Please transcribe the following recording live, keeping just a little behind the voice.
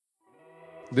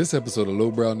This episode of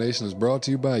Lowbrow Nation is brought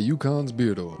to you by Yukon's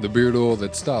Beard Oil, the beard oil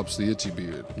that stops the itchy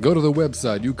beard. Go to the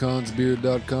website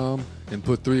yukonsbeard.com and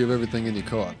put 3 of everything in your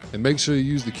cart. And make sure you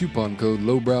use the coupon code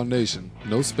Lowbrow Nation,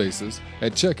 no spaces,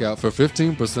 at checkout for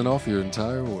 15% off your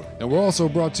entire order. And we're also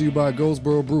brought to you by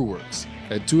Goldsboro Brewworks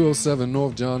at 207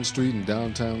 North John Street in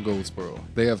downtown Goldsboro.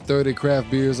 They have 30 craft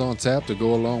beers on tap to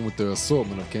go along with their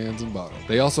assortment of cans and bottles.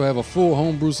 They also have a full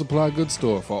homebrew supply goods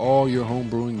store for all your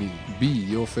homebrewing needs. Be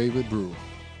your favorite brewer.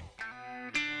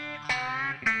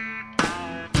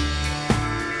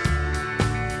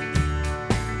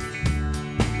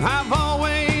 I've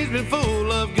always been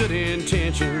full of good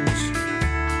intentions.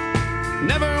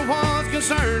 Never was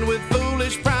concerned with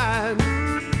foolish pride.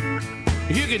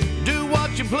 You can do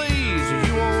what you please,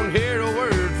 you won't hear a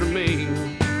word from me.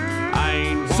 I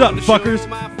ain't What's up, fuckers?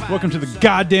 Welcome to the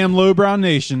goddamn Lowbrow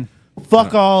Nation.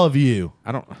 Fuck all of you.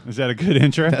 Is that a good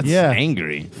intro? That's Yeah.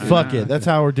 angry. Fuck it. That's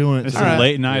how we're doing it. It's today. a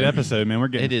late night episode, man. We're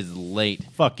getting It is late.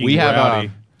 fucking We have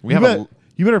rowdy.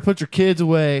 You better put your kids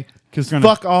away, because gonna-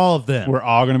 fuck all of them. We're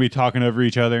all going to be talking over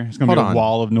each other. It's going to be Hold a on.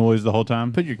 wall of noise the whole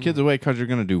time. Put your kids away because you're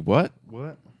going to do what?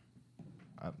 What?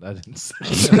 I didn't say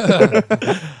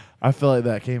that. I feel like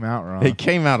that came out wrong. It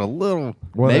came out a little,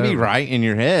 Whatever. maybe right in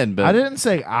your head, but I didn't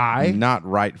say I. not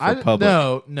right for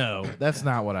public. No, that's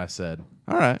not what I said.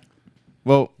 All right.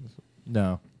 Well,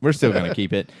 No. we're still going to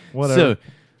keep it. Whatever. So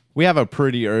we have a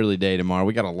pretty early day tomorrow.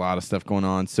 We got a lot of stuff going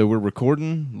on. So we're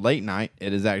recording late night.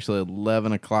 It is actually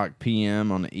 11 o'clock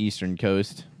p.m. on the eastern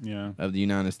coast Yeah. of the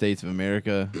United States of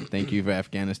America. Thank you for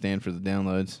Afghanistan for the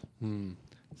downloads.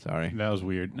 Sorry. That was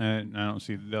weird. I don't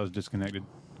see. That was disconnected.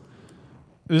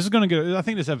 This is going to get. I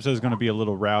think this episode is going to be a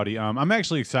little rowdy. I'm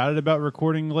actually excited about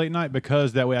recording late night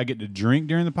because that way I get to drink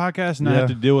during the podcast and I have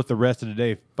to deal with the rest of the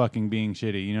day fucking being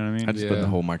shitty. You know what I mean? I just put Yeah. the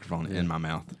whole microphone in my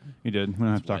mouth. You did. We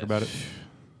don't have to talk about it.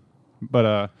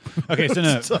 But okay, so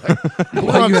no.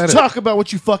 Let's talk about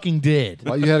what you fucking did.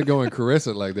 Why you had to go and caress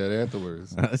it like that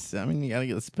afterwards? I mean, you got to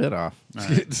get the spit off.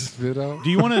 Get the spit out? Do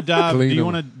you want to dive? Clean do you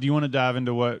them. want to? Do you want to dive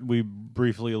into what we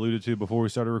briefly alluded to before we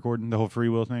started recording the whole free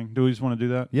will thing? Do we just want to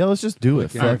do that? Yeah, let's just do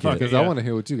it. Yeah, Fuck it. because I want to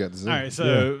hear what you got to say. All right. So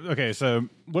okay. So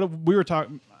what we were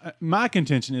talking. My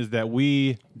contention is that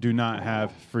we do not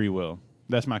have free will.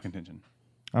 That's my contention.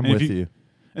 I'm And if with you.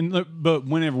 And look, but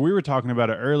whenever we were talking about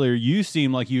it earlier, you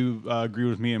seem like you agree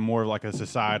with me in more of like a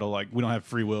societal, like we don't have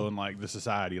free will in like the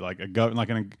society, like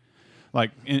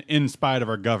in spite of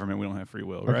our government, we don't have free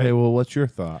will, right? Okay, well, what's your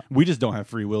thought? We just don't have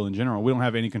free will in general. We don't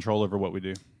have any control over what we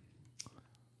do.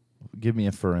 Give me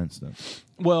a for instance.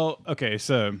 Well, okay,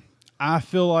 so I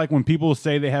feel like when people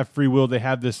say they have free will, they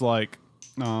have this like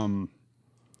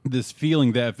this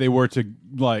feeling that if they were to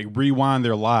like rewind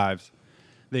their lives,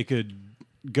 they could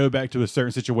go back to a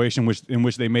certain situation in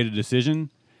which they made a decision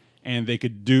and they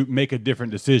could make a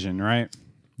different decision, right?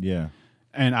 Yeah.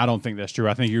 And I don't think that's true.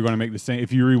 I think you're going to make the same.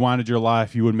 If you rewinded your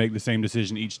life, you would make the same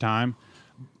decision each time.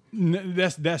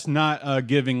 That's not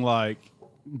giving like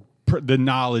the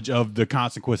knowledge of the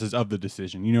consequences of the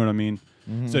decision. You know what I mean?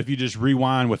 Mm-hmm. So if you just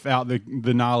rewind without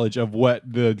the knowledge of what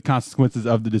the consequences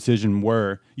of the decision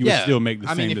were, you would still make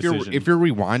the same decision. If you're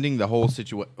rewinding the whole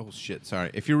situation, oh shit,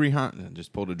 sorry. If you're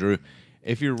just pulled a Drew.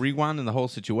 If you're rewinding the whole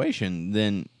situation,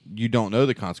 then you don't know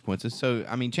the consequences. So,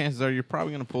 I mean, chances are you're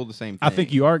probably going to pull the same thing. I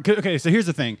think you are. Okay, so here's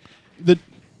the thing. But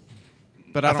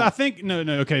I think no.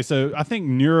 Okay, so I think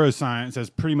neuroscience has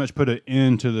pretty much put an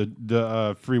end to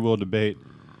the free will debate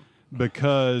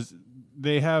because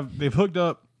they've hooked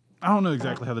up. I don't know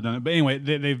exactly how they've done it, but anyway,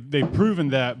 they've proven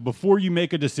that before you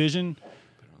make a decision,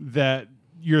 that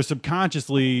you're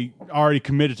subconsciously already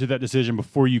committed to that decision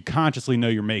before you consciously know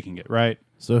you're making it, right?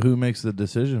 So who makes the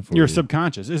decision for Your you?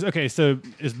 subconscious. So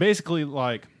it's basically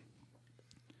like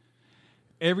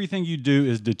everything you do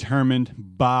is determined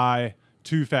by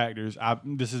two factors.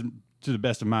 This is to the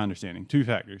best of my understanding. Two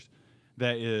factors.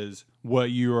 That is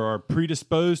what you are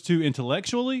predisposed to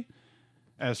intellectually,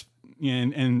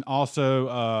 and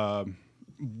also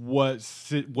what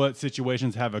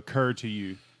situations have occurred to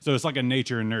you. So it's like a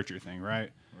nature and nurture thing, right?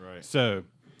 Right. So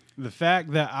the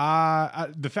fact that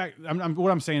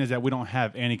what I'm saying is that we don't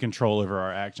have any control over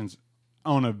our actions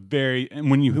on a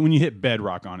when you hit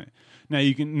bedrock on it.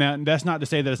 Now that's not to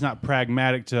say that it's not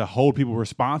pragmatic to hold people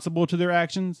responsible to their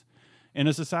actions in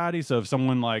a society. So if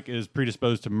someone like is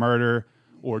predisposed to murder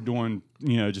or doing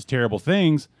just terrible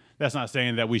things, that's not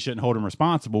saying that we shouldn't hold them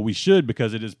responsible. We should,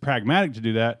 because it is pragmatic to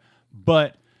do that.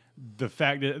 But the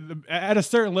fact that at a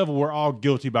certain level, we're all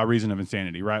guilty by reason of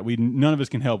insanity, right? None of us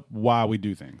can help why we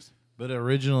do things. But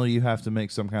originally, you have to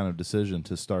make some kind of decision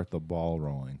to start the ball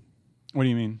rolling. What do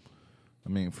you mean? I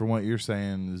mean, from what you're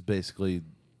saying is basically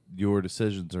your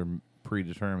decisions are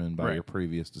predetermined by Right. your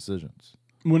previous decisions.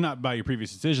 Well, not by your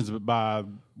previous decisions, but by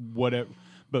whatever.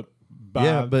 But by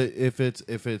Yeah, but if it's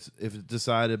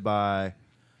decided by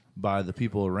the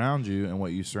people around you and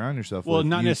what you surround yourself Well, with,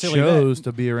 not you necessarily chose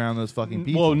to be around those fucking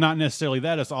people. well, not necessarily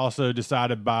that. It's also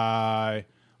decided by.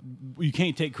 You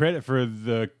can't take credit for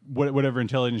the whatever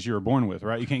intelligence you were born with,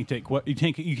 right? You can't take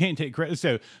credit.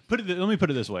 So let me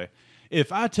put it this way: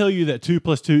 if I tell you that 2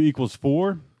 + 2 =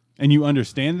 4, and you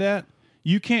understand that,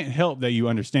 you can't help that you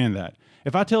understand that.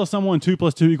 If I tell someone 2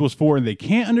 + 2 = 4 and they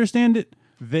can't understand it,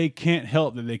 they can't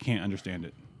help that they can't understand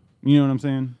it. You know what I'm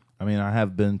saying? I mean, I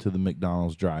have been to the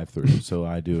McDonald's drive-thru, so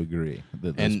I do agree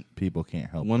that those And people can't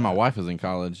help. When that. my wife was in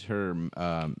college, her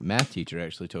math teacher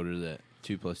actually told her that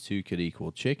 2 + 2 could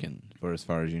equal chicken, for as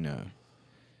far as you know.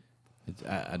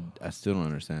 I still don't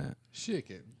understand it.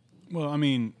 Chicken. Well, I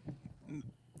mean,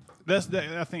 I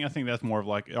think that's more of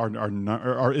like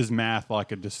or is math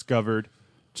like a discovered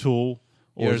tool,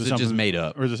 Or is it just something- made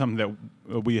up? or is it something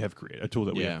that we have created, a tool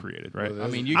that we Yeah. have created, right? Well, I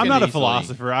mean, you I'm can not a easily-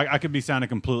 philosopher. I could be sounding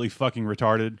completely fucking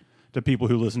retarded to people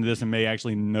who listen to this and may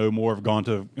actually know more,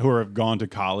 who have gone to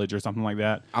college or something like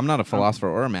that. I'm not a philosopher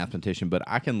or a mathematician, but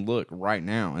I can look right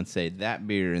now and say that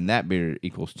beer and that beer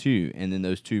equals 2, and then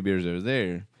those 2 beers over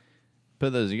there,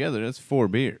 put those together, that's 4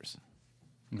 beers.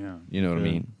 Yeah, You know what I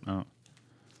good. mean? Oh.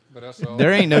 But that's all.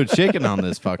 There ain't no chicken on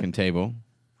this fucking table.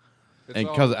 It's And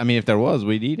all- because I mean, if there was,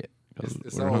 we'd eat it. 'Cause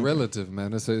It's we're all hungry. relative,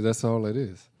 man. That's all it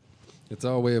is. It's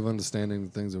our way of understanding the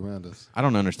things around us. I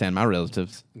don't understand my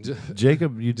relatives.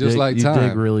 Jacob, you Just dig, like you dig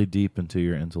time. really deep into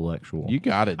your intellectual. You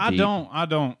got it. I deep.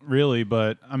 don't really,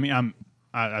 but I mean, I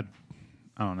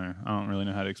don't know. I don't really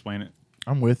know how to explain it.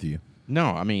 I'm with you.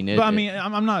 No, I mean, But I mean,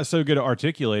 I'm not so good at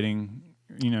articulating.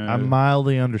 You know, I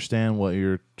mildly understand what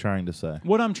you're trying to say.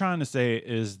 what I'm trying to say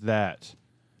is that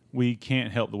we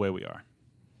can't help the way we are.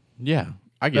 yeah,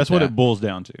 I get That's that. what it boils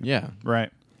down to. Yeah,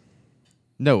 Right.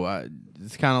 no,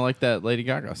 it's kind of like that Lady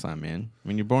Gaga song, man. I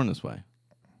mean, you're born this way.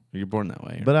 You're born that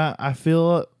way. But I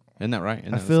feel Isn't that right?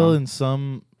 Isn't I that the feel song? in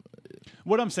some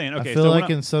What I'm saying. Okay. I feel so like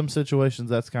in some situations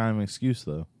that's kind of an excuse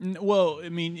though. well, I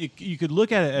mean, you could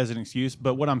look at it as an excuse,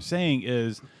 but what I'm saying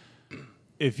is,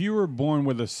 if you were born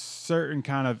with a certain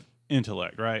kind of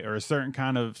intellect, right, or a certain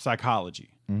kind of psychology,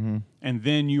 and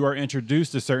then you are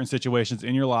introduced to certain situations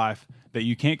in your life that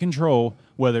you can't control,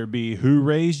 whether it be who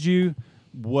raised you,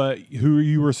 who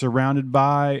you were surrounded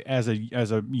by as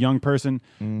a young person,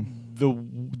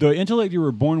 the intellect you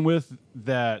were born with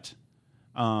that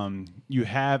you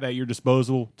have at your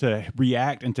disposal to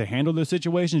react and to handle those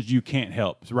situations, you can't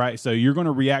help, right? So you're going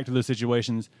to react to those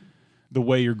situations the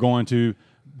way you're going to,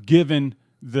 given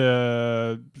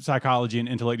the psychology and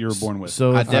intellect you were born with.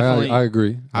 So I if definitely- I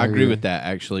agree. I agree with that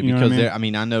actually, You know what because I mean? there. I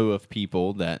mean, I know of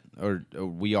people that, or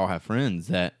we all have friends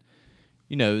that,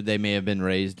 you know, they may have been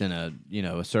raised in a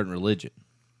certain religion,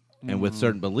 and with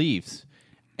certain beliefs,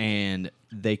 and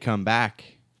they come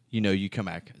back. You come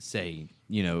back, say,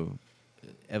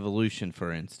 evolution,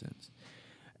 for instance.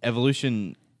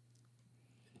 Evolution,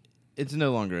 it's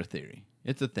no longer a theory.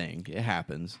 It's a thing. It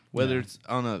happens, whether it's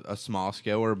on a small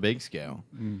scale or a big scale.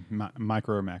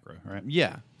 Micro or macro, right?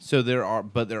 Yeah. So there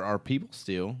are people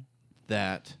still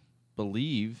that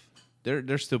believe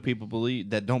there's still people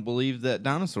that don't believe that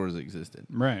dinosaurs existed,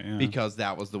 Right. Yeah. because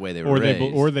that was the way they were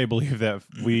raised. They believe that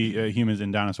we humans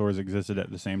and dinosaurs existed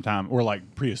at the same time, or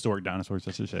like prehistoric dinosaurs,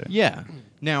 I should say. Yeah.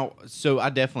 Now, so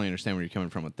I definitely understand where you're coming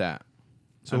from with that.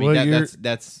 So I mean, what you're-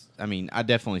 that's. I mean, I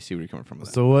definitely see where you're coming from with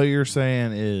that. So what you're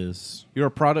saying is, You're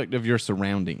a product of your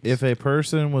surroundings. if a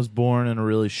person was born in a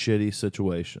really shitty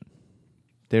situation,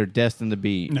 they're destined to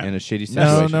be No. in a shitty no,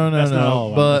 situation. no, no, That's not all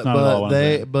no. I'm- But that's not at all but what I'm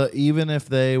they saying. but even if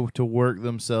they were to work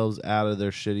themselves out of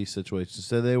their shitty situation,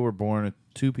 say they were born,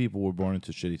 2 people were born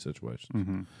into shitty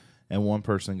situations, and one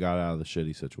person got out of the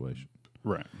shitty situation.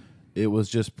 Right. It was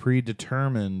just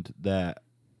predetermined that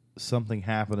something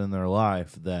happened in their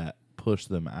life that pushed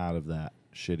them out of that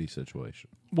shitty situation.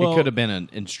 Well, it could have been an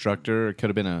instructor. It could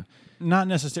have been a. not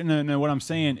necessarily. No. What I'm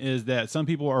saying is that some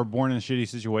people are born in shitty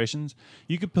situations.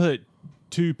 You could put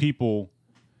 2 people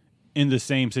in the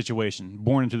same situation,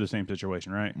 born into the same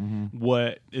situation, right?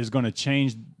 What is going to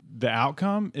change the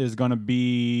outcome is going to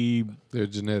be Their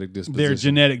genetic disposition. their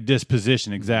genetic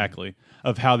disposition, exactly,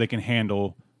 of how they can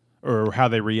handle or how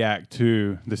they react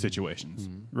to the situations,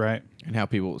 right? And how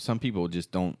some people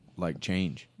just don't like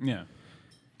change. Yeah.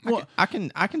 Well, I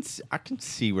can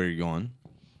see where you're going.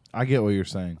 I get what you're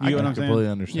saying. You get what I I'm saying?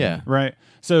 completely understand. Yeah. Right.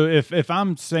 So if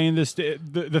I'm saying this,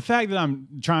 the fact that I'm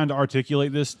trying to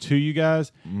articulate this to you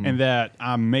guys, and that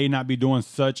I may not be doing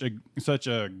such such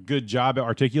a good job at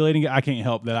articulating it. I can't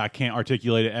help that I can't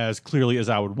articulate it as clearly as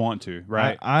I would want to.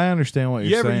 Right? I understand what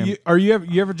you're saying.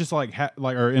 You ever just like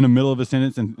are in the middle of a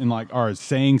sentence and like are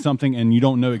saying something and you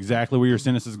don't know exactly where your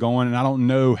sentence is going, and I don't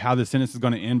know how the sentence is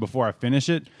going to end before I finish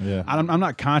it. Yeah. I'm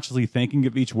not consciously thinking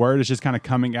of each word. It's just kind of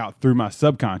coming out through my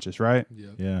subconscious, right?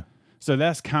 Yeah. So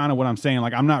that's kind of what I'm saying.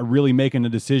 Like, I'm not really making a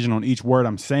decision on each word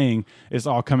I'm saying. It's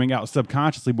all coming out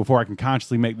subconsciously before I can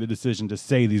consciously make the decision to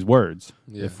say these words.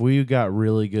 Yeah. If we got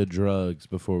really good drugs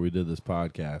before we did this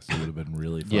podcast, it would have been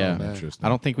really fun and interesting. I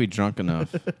don't think we drunk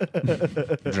enough.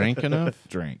 Drink enough?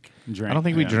 Drink. I don't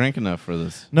think we drank enough for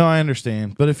this. No, I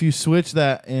understand. But if you switch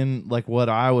that in, like what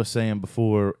I was saying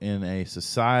before, in a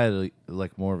society,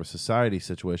 like more of a society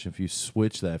situation, if you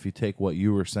switch that, if you take what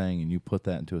you were saying and you put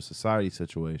that into a society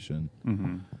situation,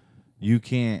 you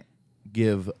can't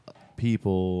give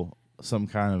people some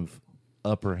kind of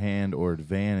upper hand or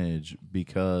advantage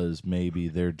because maybe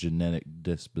their genetic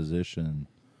disposition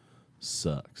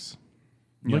sucks.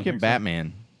 Look at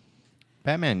Batman.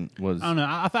 Batman was... I don't know.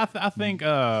 I think...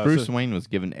 Bruce Wayne was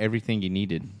given everything he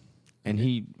needed, and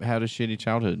he had a shitty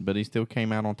childhood, but he still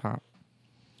came out on top.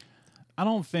 I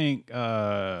don't think...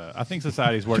 I think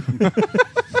societies work...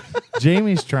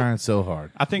 Jamey's trying so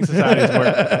hard. I think societies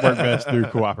work best through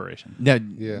cooperation.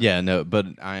 No, but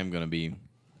I am going to be...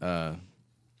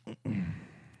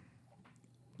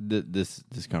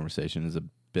 this conversation is a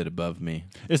bit above me.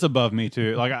 It's above me,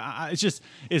 too. Like, I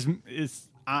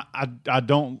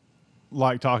don't...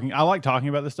 like talking. I like talking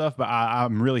about this stuff, but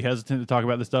I'm really hesitant to talk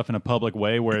about this stuff in a public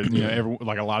way where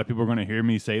like a lot of people are going to hear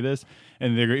me say this,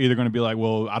 and they're either going to be like,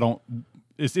 "Well, I don't."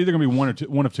 It's either going to be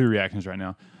one of two reactions right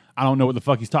now. I don't know what the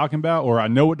fuck he's talking about, or I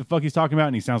know what the fuck he's talking about,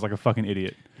 and he sounds like a fucking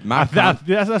idiot. That's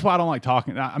why I don't like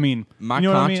talking. I mean, you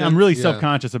know what I mean? I'm really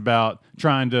subconscious about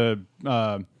trying to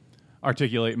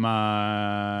articulate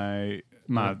my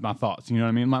thoughts. You know what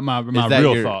I mean? My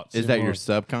real thoughts. Is that your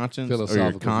subconscious or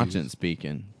your conscience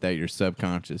speaking? That your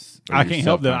subconscious? I can't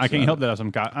help that. I can't help that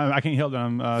I'm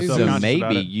subconscious. So maybe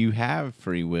about it. you have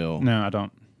free will. No, I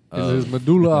don't. It's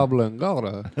medulla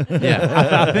oblongata.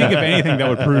 Yeah, I think if anything that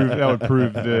would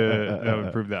prove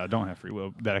that I don't have free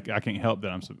will. That I can't help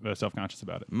that I'm self-conscious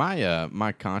about it.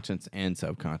 My conscience and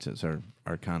subconscious are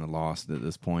kind of lost at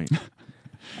this point.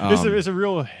 It's a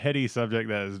real heady subject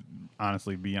that is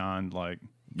honestly beyond like.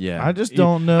 Yeah, I just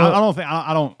don't know. I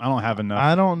don't have enough.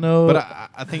 I don't know. But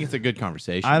I think it's a good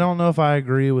conversation. I don't know if I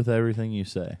agree with everything you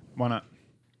say. Why not?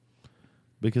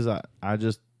 Because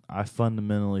I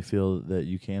fundamentally feel that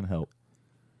you can help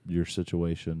your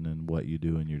situation and what you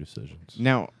do and your decisions.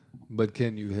 Now, But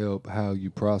can you help how you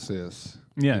process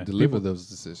Yeah, and deliver those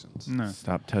decisions? No.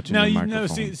 stop touching Now the you microphone. know.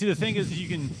 See, the thing is,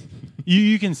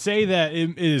 you can say that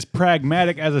it is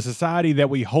pragmatic as a society that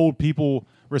we hold people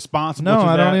responsible. No, to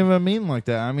I that. don't even mean like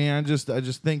that. I mean, I just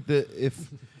think that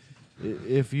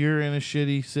if you're in a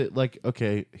shitty like,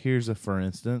 okay, here's a for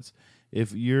instance,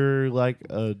 if you're like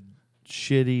a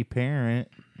shitty parent,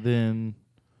 then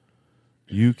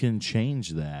you can change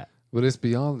that. But it's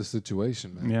beyond the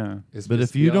situation, man. Yeah. But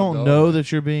if you don't know that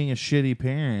you're being a shitty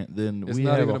parent, then it's we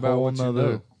not have even a about whole what you nother.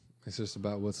 know. It's just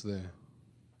about what's there.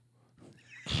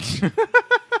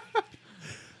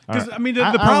 Because I mean,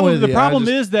 I'm the problem with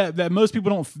you. is that most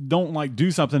people don't like do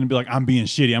something and be like, I'm being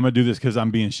shitty. I'm gonna do this because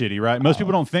I'm being shitty, right? Most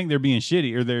people don't think they're being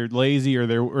shitty or they're lazy or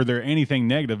they're anything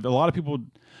negative. A lot of people,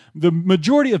 the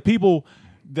majority of people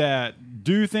that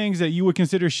do things that you would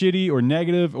consider shitty or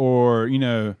negative or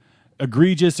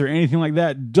egregious or anything like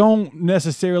that don't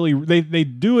necessarily they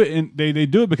do it and they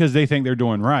do it because they think they're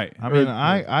doing right. I mean,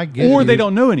 I get or you. they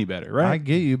don't know any better, right? I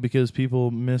get you because people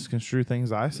misconstrue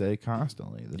things I say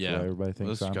constantly. That's Yeah. why everybody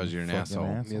thinks Well, I'm that's 'cause you're an fucking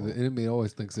asshole. Yeah, the enemy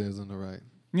always thinks they're in the right.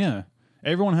 Yeah.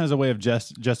 Everyone has a way of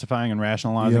justifying and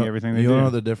rationalizing everything they you do. know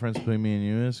what the difference between me and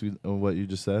you is? What you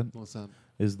just said What's that?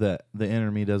 is that the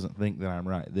enemy doesn't think that I'm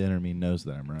right. The enemy knows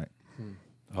that I'm right.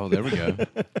 Oh, there we go.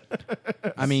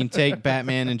 I mean, take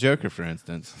Batman and Joker, for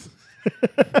instance.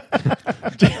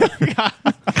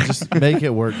 Just make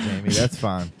it work, Jamie. That's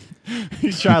fine.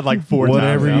 He tried like 4 times.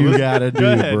 Whatever now. you gotta do,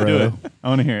 Go ahead, bro. do it. I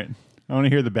want to hear it. I want to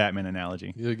hear the Batman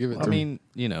analogy. Yeah, give it to I me.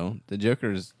 mean, the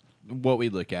Joker is what we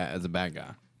look at as a bad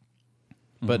guy.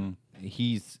 But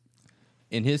he's,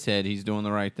 in his head, he's doing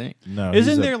the right thing. No, Isn't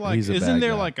he's a there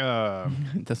like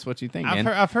That's what you think, man.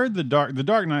 I've heard the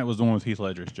Dark Knight was the one with Heath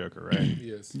Ledger's Joker, right?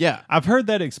 Yes. Yeah. I've heard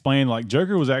that explained. Like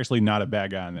Joker was actually not a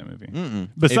bad guy in that movie.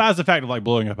 Besides the fact of like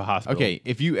blowing up a hospital. Okay,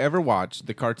 if you ever watch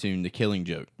the cartoon The Killing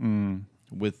Joke,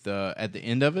 with at the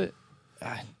end of it,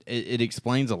 it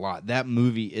explains a lot. That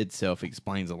movie itself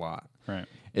explains a lot. Right.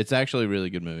 It's actually a really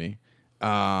good movie.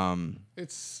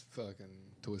 It's fucking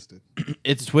twisted.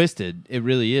 It's twisted. It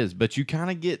really is. But you kind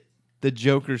of get the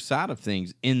Joker side of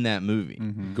things in that movie.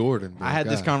 Gordon. I had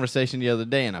this conversation the other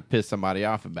day, and I pissed somebody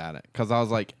off about it because I was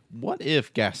like, "What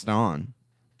if Gaston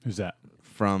Who's that?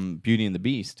 from Beauty and the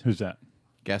Beast? Who's that?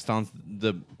 Gaston's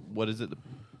what is it?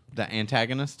 The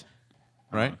antagonist,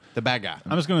 right? The bad guy.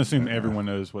 I'm just going to assume everyone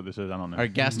knows what this is. I don't know. Or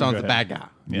Gaston's the bad guy.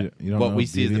 Yeah. You don't What know we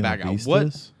see is Beauty the and bad guy. Beast What?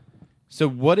 is? So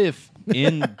what if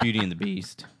in Beauty and the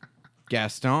Beast,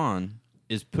 Gaston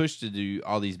is pushed to do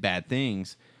all these bad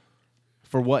things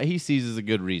for what he sees as a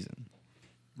good reason?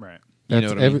 Right. You That's know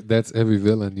what I mean? That's every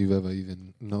villain you've ever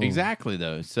even known. Exactly,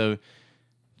 though. So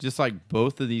just like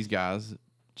both of these guys,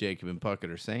 Jacob and Puckett,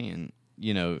 are saying,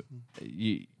 you know,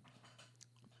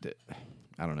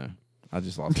 I don't know. I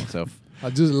just lost myself. I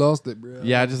just lost it, bro.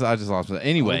 Yeah, I just lost myself. I don't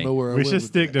Anyway, know where I We went should with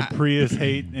stick to Prius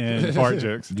hate and fart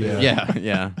jokes.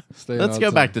 yeah. Staying Let's on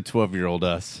go back time. to 12-year-old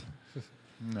us.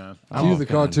 No. Cue the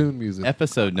God. cartoon music.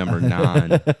 Episode number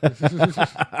 9.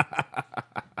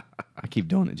 I keep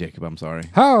doing it, Jacob. I'm sorry.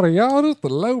 Howdy, y'all. This is the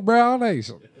Lowbrow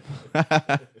Nation.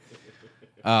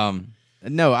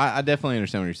 No, I definitely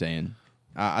understand what you're saying.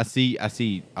 I see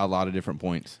a lot of different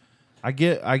points. I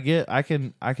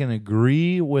can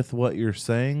agree with what you're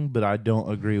saying, but I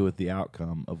don't agree with the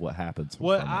outcome of what happens.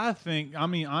 What from it. I think, I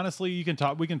mean, honestly, we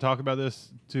can talk about this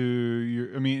to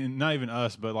your, I mean, not even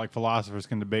us, but like philosophers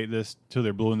can debate this till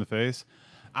they're blue in the face.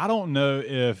 I don't know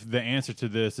if the answer to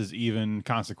this is even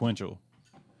consequential.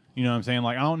 You know what I'm saying?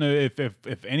 Like, I don't know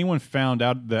if anyone found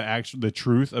out the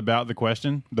truth about the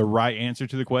question, the right answer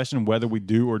to the question, whether we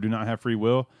do or do not have free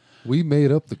will. We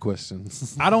made up the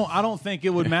questions. I don't think it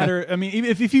would matter. I mean,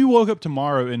 if you woke up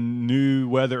tomorrow and knew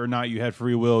whether or not you had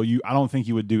free will, I don't think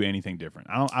you would do anything different.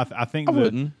 I think I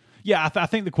wouldn't. Yeah, I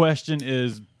think the question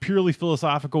is purely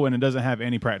philosophical and it doesn't have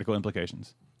any practical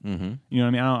implications. Mm-hmm. You know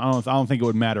what I mean? I don't think it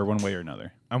would matter one way or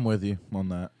another. I'm with you on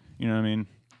that. You know what I mean?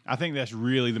 I think that's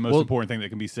really the most important thing that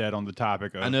can be said on the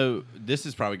topic of I know this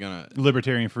is probably going to...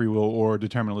 libertarian free will or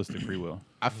deterministic free will.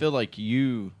 I feel like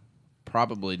you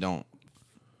probably don't...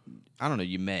 I don't know,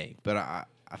 you may, but I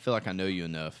feel like I know you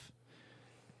enough.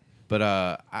 But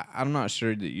I'm not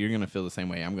sure that you're going to feel the same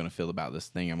way I'm going to feel about this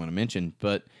thing I'm going to mention,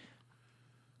 but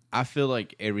I feel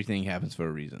like everything happens for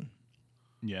a reason.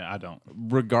 Yeah, I don't.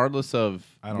 Regardless of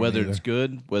whether either. it's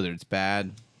good, whether it's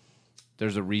bad,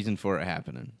 there's a reason for it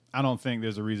happening. I don't think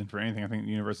there's a reason for anything. I think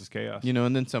the universe is chaos. You know,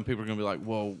 and then some people are going to be like,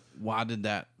 well, why did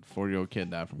that 4-year-old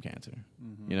kid die from cancer?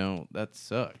 Mm-hmm. You know, that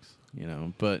sucks, you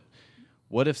know. But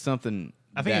what if something...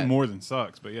 I think it more than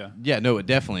sucks, but yeah. Yeah, no, it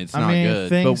definitely, it's I not mean, good.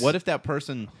 things- But what if that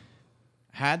person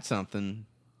had something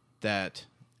that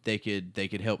they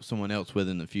could help someone else with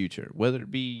in the future, whether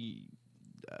it be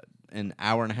an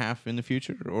hour and a half in the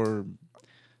future or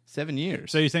 7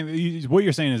 years? So you're saying what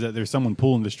you're saying is that there's someone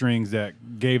pulling the strings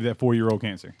that gave that 4-year-old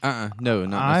cancer. No,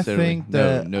 not I necessarily. think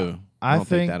that no. I don't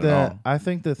think that at all. I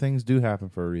think that things do happen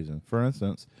for a reason. For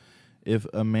instance, if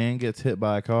a man gets hit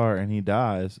by a car and he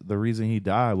dies, the reason he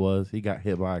died was he got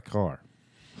hit by a car.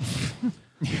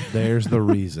 There's the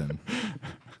reason.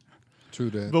 True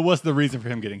that. But what's the reason for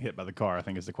him getting hit by the car? I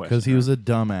think is the question. Because he was a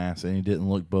dumbass and he didn't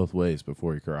look both ways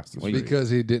before he crossed the street. Because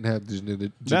he didn't have the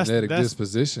genetic that's-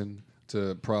 disposition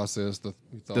to process the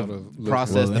thought of looking.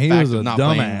 process Well, the he fact was of a not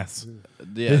dumbass.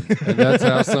 Yeah, And that's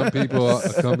how some people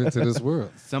come into this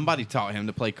world. somebody taught him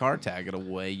to play card tag at a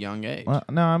way young age. Well,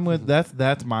 no, I'm with that's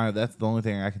the only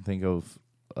thing I can think of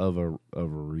a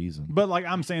reason. But like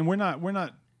I'm saying, we're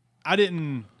not. I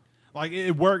didn't like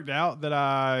it worked out that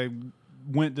I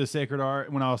went to Sacred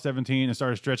Art when I was 17 and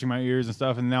started stretching my ears and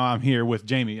stuff, and now I'm here with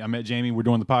Jamey. I met Jamey. We're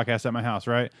doing the podcast at my house,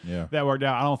 right? Yeah. That worked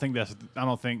out. I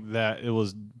don't think that it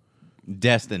was.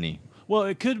 Destiny. Well,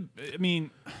 it could. I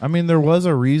mean, there was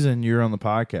a reason you're on the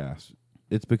podcast.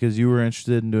 It's because you were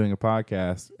interested in doing a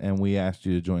podcast, and we asked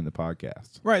you to join the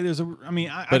podcast. right? There's a. I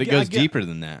mean, But it goes deeper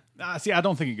than that. See, I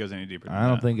don't think it goes any deeper. Than I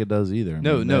don't that. think it does either.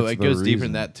 No, that's it the goes deeper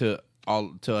reason. than that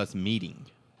to us meeting.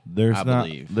 There's I not.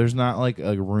 believe. There's not like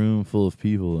a room full of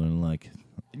people and like.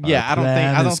 Yeah, our I don't think-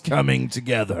 plan I don't is coming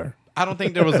together. I don't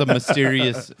think there was a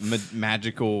mysterious,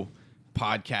 magical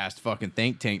podcast fucking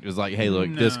think tank that was like, hey, look,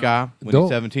 this guy, when Don't- he's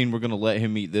 17, we're going to let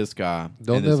him meet this guy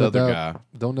Don't and this never other doubt.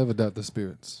 Don't never doubt the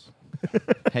spirits. guy.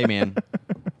 Hey, man.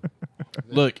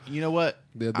 Look, you know what?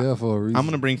 They're there for a reason. I'm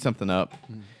going to bring something up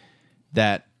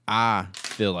that I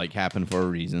feel like happened for a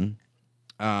reason.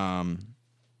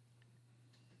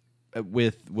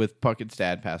 With Puckett's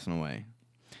dad passing away,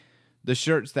 the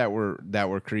shirts that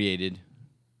were created,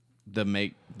 the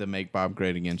make Bob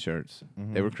Great Again shirts,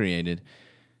 they were created,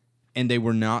 and they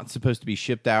were not supposed to be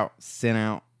shipped out, sent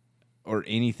out, or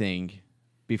anything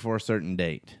before a certain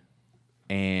date.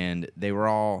 and they were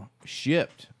all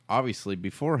shipped, obviously,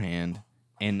 beforehand,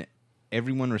 and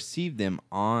everyone received them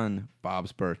on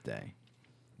Bob's birthday,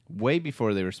 way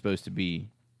before they were supposed to be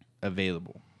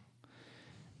available.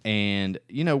 And,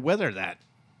 whether that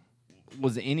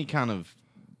was any kind of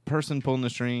person pulling the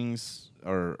strings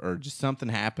or just something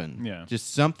happened. Yeah.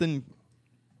 Just something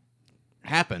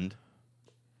happened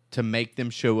to make them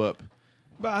show up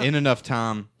in enough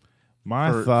time.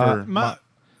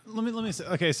 Let me say,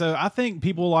 okay, so I think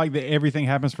people like that everything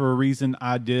happens for a reason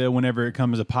idea whenever it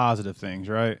comes to positive things,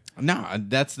 right? No,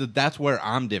 that's where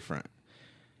I'm different.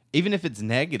 Even if it's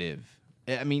negative,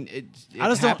 I mean, it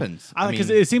happens. Because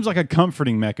it seems like a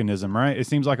comforting mechanism, right? It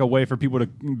seems like a way for people to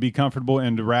be comfortable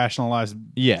and to rationalize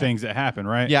things that happen,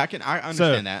 right? Yeah, I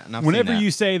understand that. And I've whenever seen that.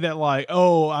 you say that, like,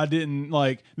 oh, I didn't,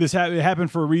 like, it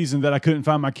happened for a reason that I couldn't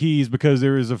find my keys because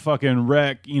there was a fucking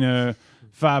wreck,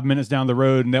 5 minutes down the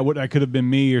road, and that could have been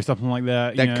me or something like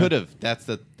that. That could have. That's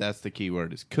the key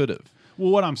word is could have.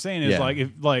 Well, what I'm saying is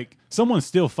if someone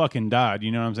still fucking died,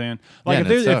 you know what I'm saying? Like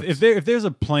Yeah, if there's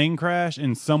a plane crash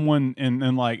and someone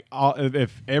and like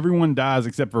if everyone dies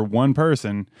except for one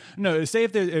person, no, say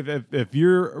if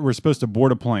we're supposed to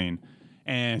board a plane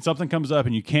and something comes up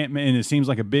and you can't, and it seems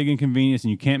like a big inconvenience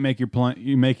and you can't make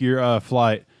your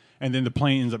flight. And then the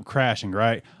plane ends up crashing,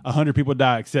 right? 100 people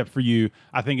die except for you.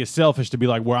 I think it's selfish to be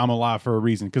like, well, I'm alive for a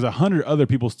reason. Because 100 other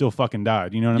people still fucking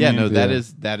died. You know what I mean? Yeah, no,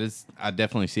 that is. I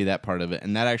definitely see that part of it.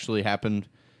 And that actually happened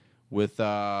with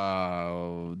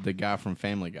the guy from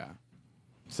Family Guy.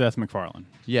 Seth MacFarlane.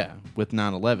 Yeah, with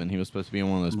 9/11. He was supposed to be on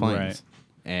one of those planes. Right.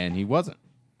 And he wasn't.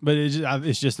 But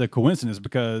it's just a coincidence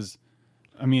because,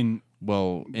 I mean...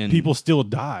 Well, people still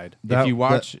died. If you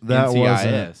watch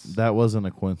NCIS, that wasn't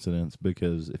a coincidence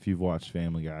because if you've watched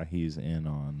Family Guy, he's in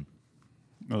on.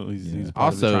 Oh, he's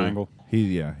part also of the triangle.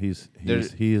 He is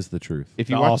the truth. If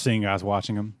The you watch, all-seeing guys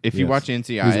watching him. if you Yes. watch He's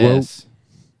NCIS,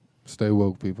 Stay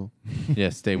woke, people.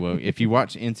 yes, stay woke. If you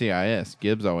watch NCIS,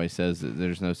 Gibbs always says that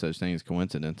there's no such thing as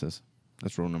coincidences.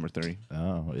 That's rule number 3.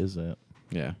 Oh, is it?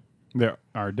 Yeah, There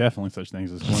are definitely such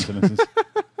things as coincidences.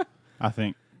 I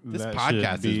think this that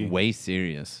podcast should be, is way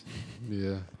serious.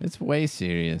 Yeah. It's way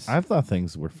serious. I thought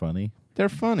things were funny. They're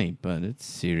funny, but it's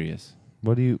serious.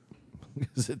 What do you?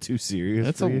 Is it too serious?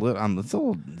 It's for a you? little. It's a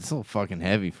little fucking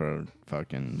heavy for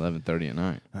fucking 11:30 at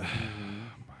night.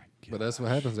 But that's what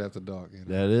happens after dark.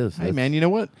 That is. Hey man, you know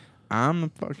what? I'm a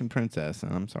fucking princess,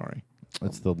 and I'm sorry.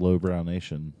 It's the Lowbrow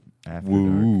Nation after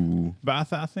dark.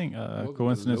 But I think to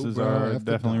coincidences Lowbrow are after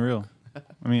definitely dark. real.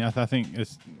 I mean, I think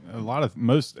it's a lot of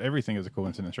everything is a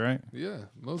coincidence, right? Yeah.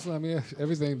 Mostly, I mean,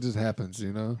 everything just happens,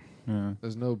 Yeah.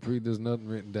 There's nothing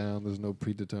written down. There's no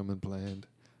predetermined plan.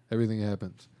 Everything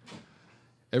happens.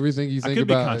 Everything you I think could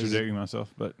be about is, contradicting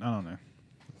myself, but I don't know.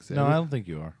 No, I don't think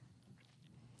you are.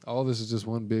 all this is just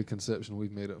one big conception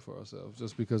we've made up for ourselves,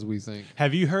 just because we think.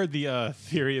 Have you heard the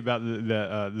theory about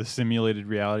the simulated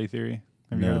reality theory?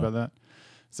 Have you heard No. about that?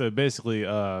 So basically,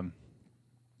 the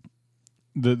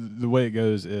way it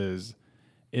goes is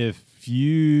if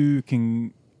you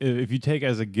take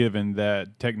as a given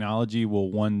that technology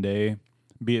will one day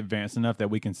be advanced enough that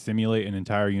we can simulate an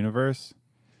entire universe,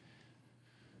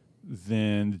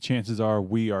 then the chances are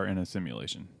we are in a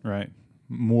simulation, right?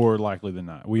 More likely than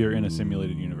not, we are in a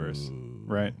simulated universe,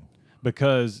 right?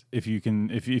 Because if you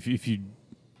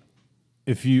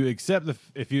accept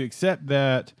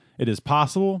that it is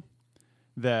possible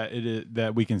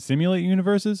that we can simulate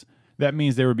universes, that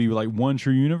means there would be like one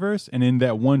true universe, and in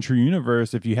that one true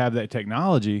universe, if you have that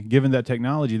technology, given that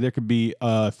technology, there could be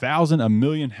 1,000,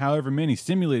 1,000,000, however many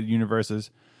simulated universes.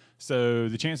 So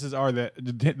the chances are that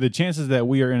the chances that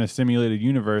we are in a simulated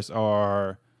universe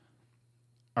are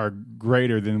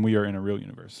greater than we are in a real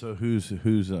universe. So who's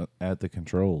at the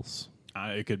controls?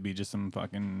 It could be just some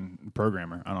fucking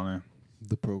programmer. I don't know.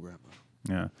 The programmer.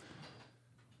 Yeah.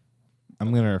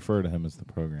 I'm going to refer to him as the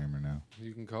programmer now.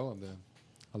 You can call him that.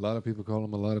 A lot of people call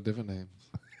him a lot of different names.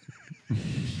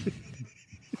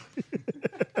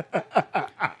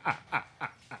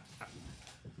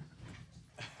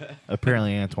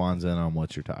 Apparently, Antoine's in on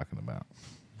what you're talking about.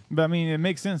 But I mean, it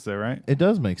makes sense though, right? It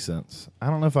does make sense. I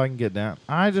don't know if I can get down.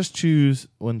 I just choose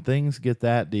when things get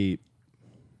that deep.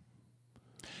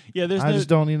 Yeah, I just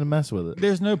don't need to mess with it.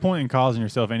 There's no point in causing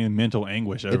yourself any mental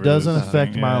anguish over It doesn't this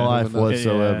affect thing. my Yeah. life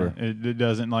whatsoever. It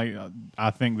doesn't, like,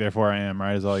 I think therefore I am,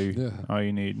 right? Is all you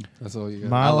need. That's all you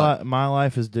got. My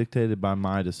life is dictated by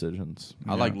my decisions,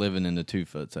 I like living in the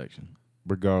 2-foot section.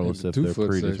 regardless In if the they're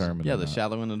 2-foot section. predetermined. Yeah, or the not.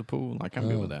 shallow end of the pool. Like I'm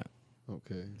good with that.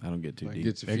 Okay. I don't get too Like, deep.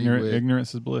 get your feet wet.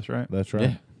 Ignorance is bliss, right? That's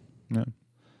right. Yeah.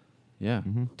 Yeah.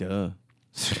 Yeah. Duh.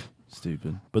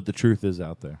 Stupid. But the truth is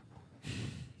out there.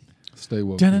 Stay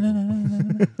woke. people.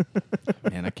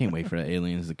 Dun-dun-dun-dun-dun-dun. Man, I can't wait for the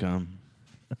aliens to come.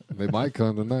 They might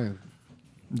come tonight.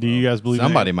 Do you guys believe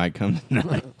Somebody in might come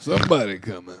tonight. Somebody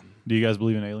coming. Do you guys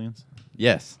believe in aliens?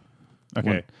 Yes.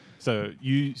 Okay. So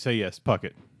you say yes,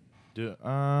 Puckett. Do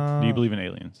Do you believe in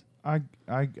aliens? I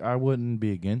wouldn't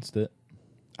be against it.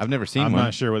 I've never seen I'm one.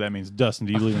 not sure what that means. Dustin,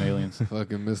 do you believe in aliens?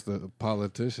 Fucking Mr.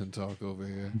 Politician talk over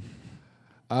here.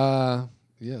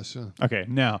 Yeah, sure. Okay,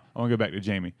 now I want to go back to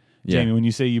Jamey. Yeah. Jamey, when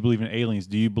you say you believe in aliens,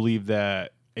 do you believe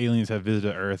that aliens have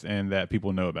visited Earth and that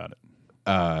people know about it?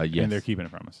 Yes. And they're keeping it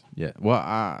from us? Yeah.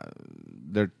 Well,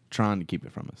 they're trying to keep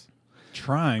it from us.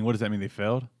 Trying? What does that mean? They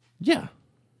failed? Yeah.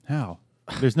 How?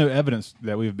 There's no evidence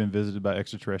that we've been visited by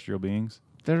extraterrestrial beings.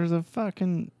 There's a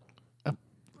fucking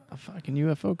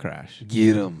UFO crash.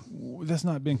 Get them. That's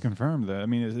not been confirmed, though. I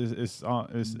mean, it's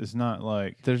not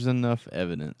like. There's enough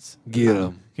evidence. Get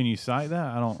them. Can you cite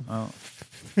that? I don't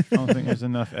think there's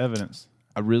enough evidence.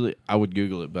 I would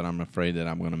Google it, but I'm afraid that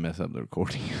I'm going to mess up the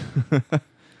recording.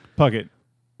 Puckett,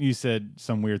 you said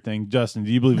some weird thing. Justin,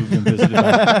 do you believe we've been visited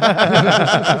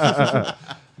by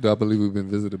Do I believe we've been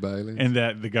visited by aliens? and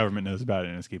that the government knows about it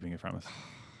and is keeping it from us?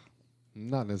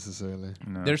 Not necessarily.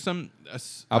 No. There's some.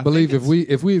 I believe if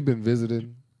we had been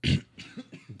visited,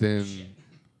 then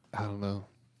I don't know.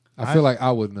 I feel like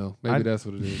I would know. Maybe that's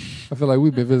what it is. I feel like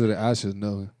we've been visited. I should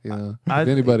know. You know, if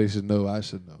anybody should know, I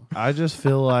should know. I just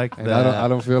feel like And that. I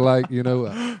don't feel like I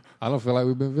don't feel like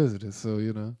we've been visited. So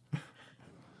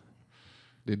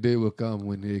the day will come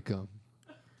when they come,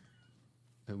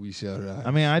 and we shall rise.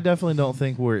 I mean, I definitely don't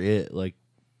think we're it. Like,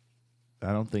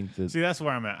 I don't think that. See, that's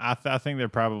where I'm at. I think there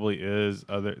probably is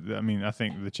other. I mean, I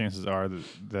think the chances are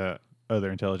that other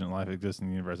intelligent life exists in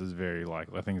the universe is very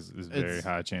likely. I think it's very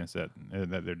high chance that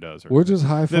there does. We're just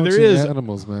high functioning is-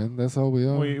 animals, man. That's all we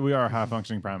are. We are high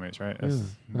functioning primates, right? That's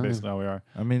basically all we are.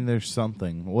 I mean, there's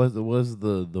something. Was the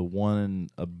 1 in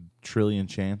a trillion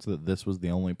chance that this was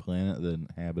the only planet that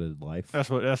inhabited life?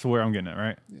 That's where I'm getting at,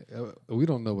 right? We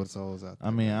don't know what's always out there.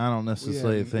 I mean, I don't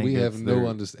necessarily think we have it's no their-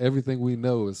 understanding. Everything we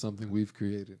know is something we've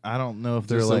created. I don't know if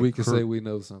they're Just so like we can say we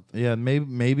know something. Yeah,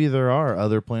 maybe there are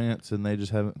other planets and they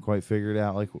just haven't quite figured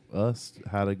out, like us,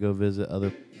 how to go visit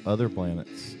other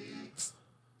planets.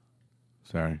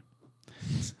 Sorry.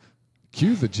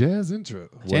 Cue the jazz intro.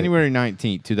 January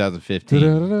 19th, 2015.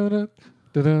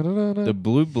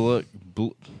 The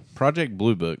Project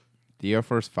Blue Book, the Air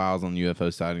Force files on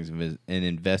UFO sightings and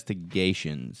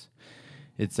investigations.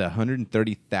 It's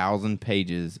 130,000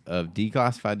 pages of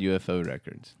declassified UFO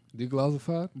records.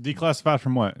 Declassified? Declassified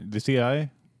from what? The CIA?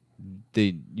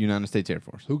 The United States Air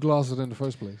Force. Who glossed it in the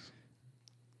first place?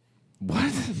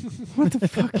 What? What the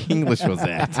fuck English was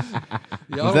that?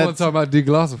 Y'all want to talk about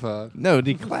declassified? No,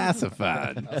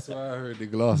 declassified. I swear I heard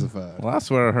declassified. Well, I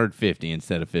swear I heard 50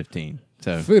 instead of 15.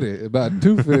 So 50, about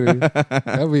 250.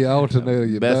 Every alternator,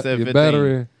 your Best of 15.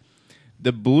 battery.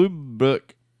 The Blue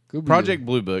Book, Could be Project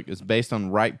Blue Book, is based on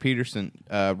Wright-Patterson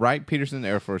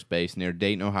Air Force Base near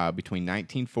Dayton, Ohio, between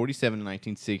 1947 and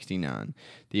 1969.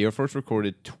 The Air Force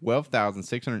recorded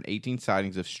 12,618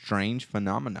 sightings of strange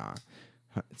phenomena,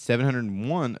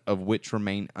 701 of which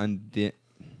remain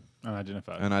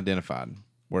unidentified.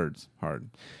 Words hard.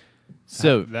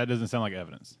 So that doesn't sound like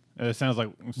evidence. It sounds like.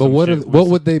 But what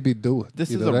would they be doing? this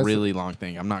is that's a really long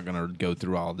thing. I'm not going to go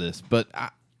through all this, but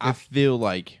I feel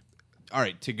like, all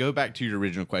right, to go back to your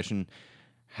original question,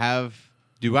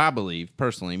 do I believe,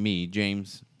 personally, me,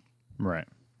 James, right?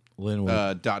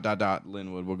 Linwood.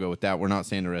 Linwood, we'll go with that. We're not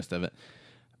saying the rest of it.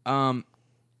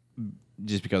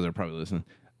 Just because they're probably listening.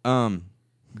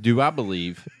 Do I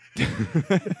believe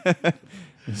that?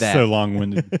 So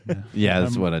long-winded. Yeah,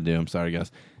 that's what I do. I'm sorry,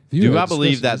 guys. You Do are I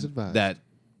believe discretion is advised.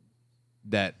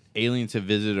 that aliens have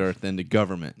visited Earth and the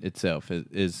government itself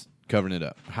is covering it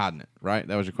up, hiding it? Right?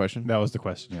 That was your question. That was the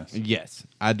question. Yes. Yes,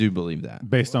 I do believe that.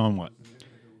 Based on what?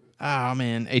 Oh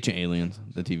man, Ancient Aliens,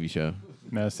 the TV show.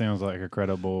 That sounds like a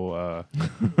credible.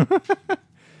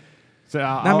 So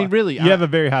I mean, really, you have a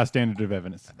very high standard of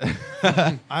evidence.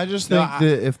 I just think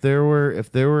that if there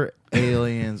were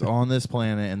aliens on this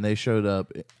planet and they showed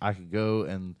up, I could go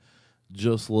and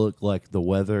just look like the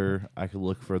weather. I could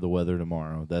look for the weather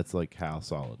tomorrow. That's like how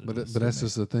solid it is. But that's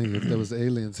just the thing. If there was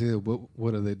aliens here,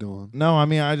 what are they doing? No, I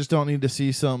mean, I just don't need to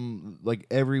see some, like,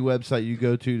 every website you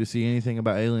go to see anything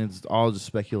about aliens. It's all just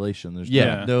speculation. There's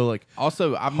no like.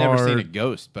 Also, I've never seen a hard-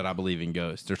 ghost, but I believe in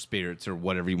ghosts or spirits or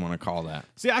whatever you want to call that.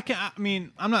 See, I can't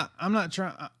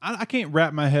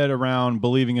wrap my head around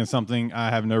believing in something I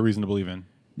have no reason to believe in.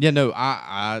 Yeah, no,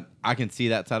 I can see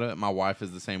that side of it. My wife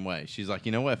is the same way. She's like,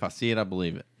 you know what? If I see it, I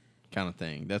believe it, kind of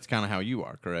thing. That's kind of how you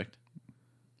are, correct?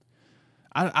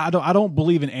 I don't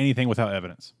believe in anything without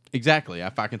evidence. Exactly.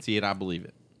 If I can see it, I believe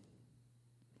it.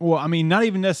 Well, I mean, not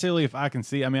even necessarily if I can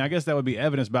see. I mean, I guess that would be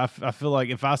evidence, but I feel like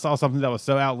if I saw something that was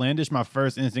so outlandish, my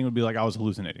first instinct would be like I was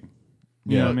hallucinating.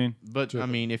 You know what I mean? But I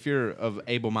mean, if you're of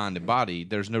able-minded body,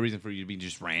 there's no reason for you to be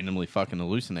just randomly fucking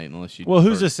hallucinating unless you. Well,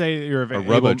 who's to say you're of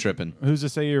robo-tripping? Who's to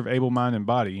say you're of able-minded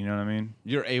body? You know what I mean?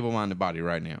 You're able-minded body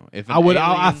right now. If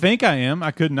I think I am.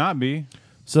 I could not be.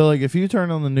 So, like, if you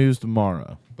turn on the news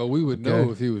tomorrow, But we would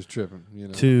know if he was tripping. You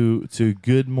know, to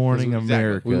Good Morning Exactly.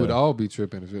 America, we would all be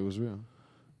tripping if it was real.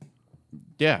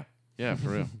 yeah, for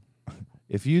real.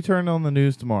 if you turned on the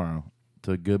news tomorrow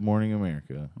to Good Morning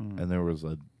America, and there was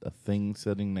a thing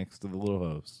sitting next to the little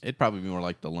host, It'd probably be more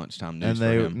like the lunchtime news and for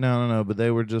they him. no, but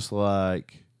they were just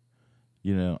like,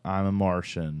 I'm a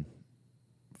Martian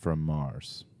from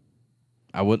Mars.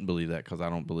 I wouldn't believe that because I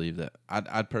don't believe that.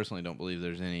 I personally don't believe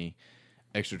there's any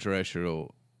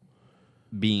extraterrestrial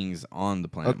beings on the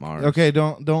planet Mars. Okay,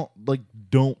 don't.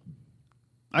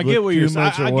 I get what too you're saying.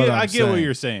 much at I what get I'm what saying.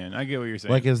 you're saying. I get what you're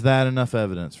saying. Like, is that enough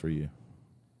evidence for you?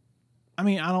 I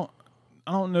mean, I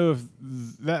don't know if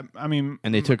that. I mean,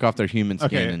 And they took off their human skin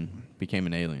Okay. and became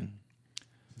an alien.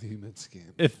 The human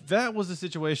skin. if that was the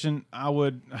situation, I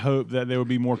would hope that there would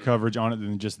be more coverage on it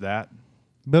than just that.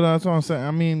 But that's what I'm saying.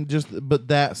 I mean, but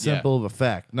that simple of a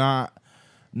fact, not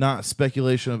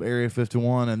speculation of Area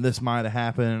 51, and this might have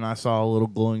happened, and I saw a little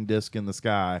glowing disc in the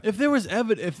sky. If there was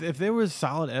if there was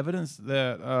solid evidence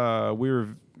that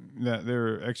that there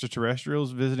were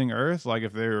extraterrestrials visiting Earth, like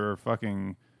if they were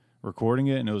fucking recording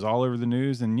it and it was all over the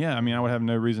news, then yeah, I mean, I would have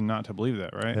no reason not to believe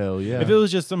that, right? Hell yeah. If it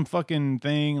was just some fucking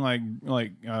thing like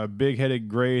a big-headed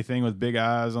gray thing with big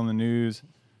eyes on the news,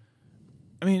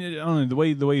 I mean, I don't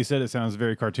know, the way you said it sounds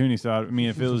very cartoony. So I mean,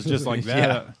 if it was just like that.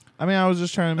 Yeah. I mean, I was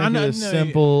just trying to make it as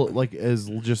simple, like as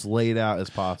just laid out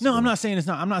as possible. No, I'm not saying it's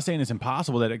not. I'm not saying it's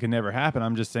impossible that it could never happen.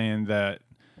 I'm just saying that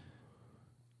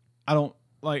I don't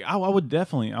like. I would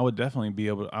definitely be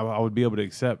able. I would be able to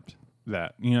accept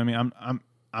that. You know what I mean?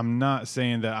 I'm not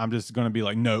saying that I'm just going to be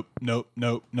like nope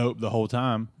the whole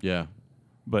time. Yeah.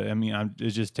 But I mean, it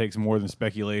just takes more than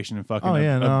speculation and fucking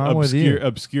I'm with you.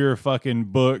 obscure fucking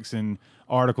books and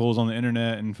articles on the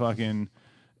internet and fucking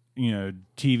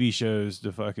TV shows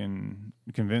to fucking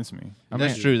convince me.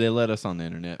 That's true. They let us on the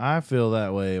internet. I feel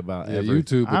that way about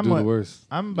YouTube would do the worst.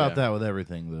 I'm about that with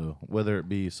everything, though, whether it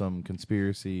be some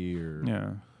conspiracy or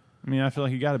Yeah. I mean, I feel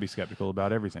like you got to be skeptical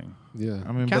about everything. Yeah.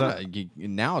 I mean,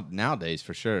 Nowadays,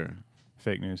 for sure.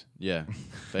 Fake news. Yeah.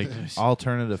 Fake news.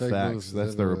 alternative Fake facts. news is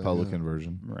That's the everywhere, Republican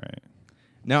version. Right.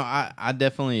 No, I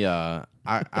definitely I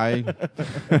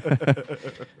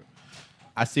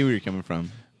I see where you're coming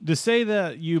from. To say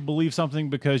that you believe something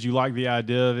because you like the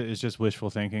idea of it is just wishful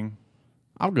thinking.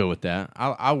 I'll go with that.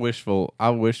 I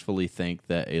wishfully think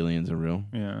that aliens are real.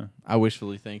 Yeah. I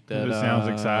wishfully think that It sounds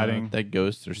exciting. That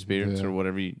ghosts or spirits or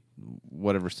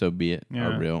whatever so be it Yeah.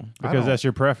 are real. Because that's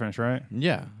your preference, right?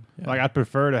 Yeah. Like, I'd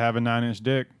prefer to have a 9-inch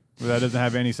dick, but that doesn't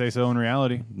have any say-so in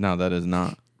reality. No, that is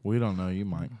not. We don't know. You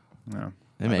might. No.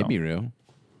 It may be real.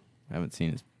 I haven't seen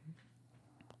it.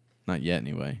 Not yet,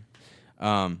 anyway.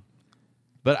 But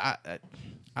I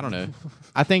don't know.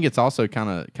 I think it's also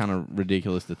kind of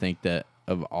ridiculous to think that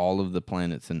of all of the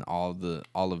planets and all of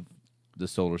the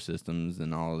solar systems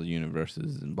and all of the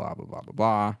universes and blah blah blah blah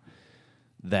blah,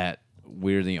 that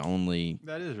we're the only.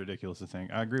 That is ridiculous to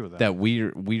think. I agree with that. That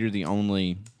we're the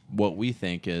only what we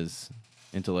think is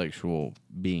intellectual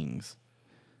beings.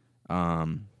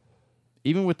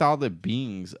 Even with all the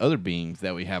other beings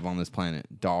that we have on this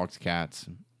planet, dogs, cats,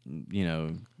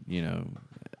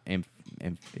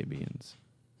 amphibians.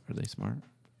 Are they smart?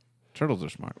 Turtles are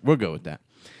smart. We'll go with that.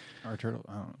 Our turtle.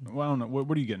 I don't know.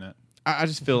 What are you getting at? I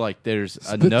just feel like there's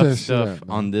Spit enough that shit stuff out,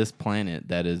 on this planet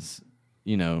that is,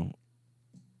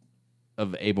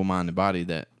 of able-minded body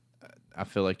that I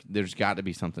feel like there's got to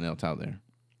be something else out there.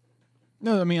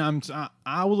 No, I mean,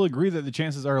 I will agree that the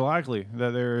chances are likely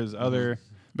that there is other,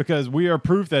 because we are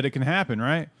proof that it can happen,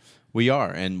 right? We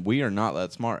are, and we are not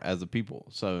that smart as a people.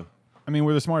 So, I mean,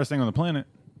 we're the smartest thing on the planet.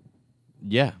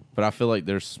 yeah, but I feel like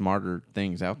there's smarter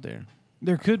things out there.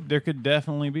 There could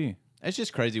definitely be. It's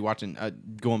just crazy watching,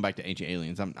 going back to Ancient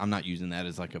Aliens. I'm not using that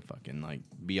as like a fucking like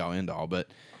be-all, end-all, but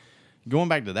going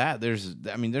back to that, there's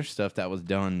stuff that was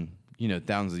done,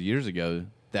 thousands of years ago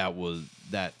that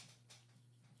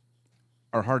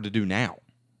are hard to do now,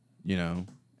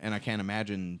 and I can't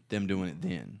imagine them doing it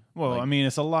then. Well, Like, I mean,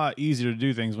 it's a lot easier to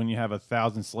do things when you have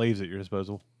 1,000 slaves at your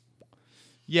disposal.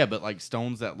 yeah, but like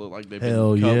stones that look like they've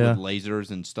Hell been cut yeah. with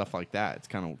lasers and stuff like that, it's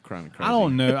kind of crazy. I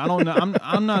don't know.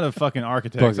 I'm not a fucking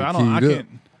architect, Fucking so I keyed up. can't.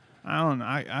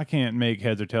 I can't make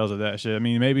heads or tails of that shit. I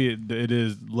mean, maybe it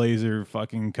is laser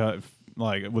fucking cut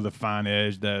like with a fine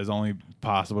edge that is only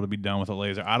possible to be done with a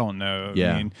laser. I don't know.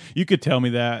 Yeah. I mean, you could tell me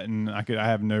that, and I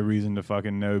have no reason to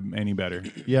fucking know any better.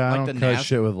 Yeah, I Like don't the cut Nas-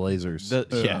 shit with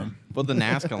lasers. Yeah. Well, the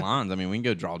Nazca lines. I mean, we can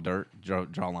go draw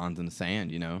lines in the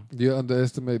sand. You know. You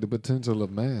underestimate the potential of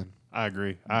man. I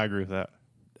agree with that.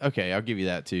 Okay, I'll give you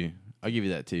that too.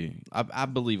 I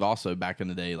believe also back in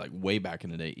the day, like way back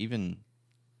in the day, even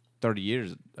 30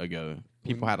 years ago,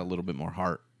 people had a little bit more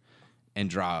heart and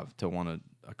drive to want to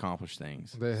accomplish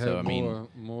things. They have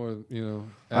more, you know.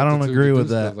 I don't aptitude agree to with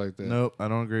do that. stuff like that. Nope, I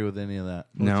don't agree with any of that.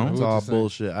 No? It's What all you saying?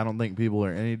 bullshit. I don't think people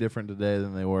are any different today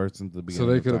than they were since the beginning.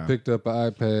 So they of could have time. picked up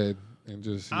an iPad and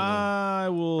just, you know, I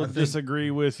will disagree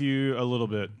with you a little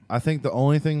bit. I think the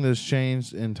only thing that's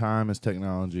changed in time is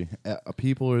technology.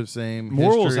 People are the same.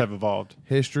 Morals have evolved.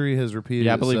 History has repeated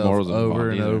Yeah, I believe itself morals have over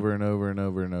evolved and either. over and over and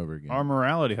over and over again. Our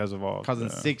morality has evolved. Because in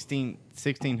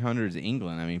 1600s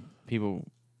England, I mean, people.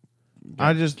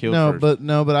 I just killed no, first.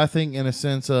 but I think in a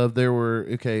sense of there were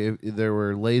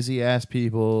lazy ass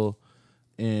people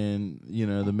in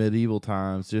the medieval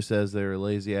times, just as there are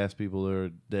lazy ass people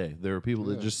there today. There were people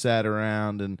that just sat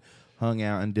around and hung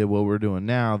out and did what we're doing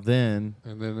now. Then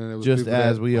and then it was just people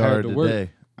as that we had are to work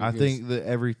today, I because- think that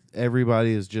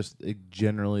everybody is just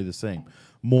generally the same.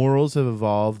 Morals have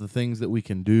evolved. The things that we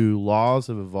can do, laws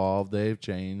have evolved. They've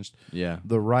changed. Yeah.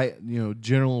 The right,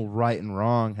 general right and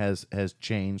wrong has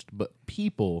changed, but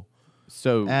people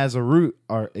So as a root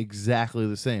are exactly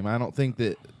the same. I don't think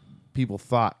that people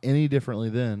thought any differently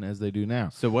then as they do now.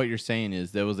 So what you're saying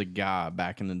is there was a guy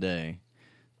back in the day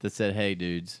that said, "Hey,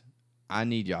 dudes, I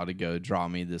need y'all to go draw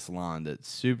me this line that's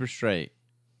super straight.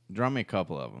 Draw me a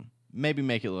couple of them. Maybe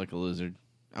make it look a lizard.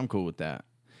 I'm cool with that.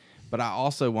 But I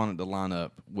also want it to line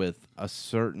up with a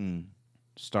certain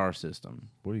star system.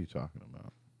 What are you talking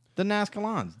about? The Nazca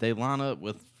lines, they line up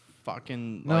with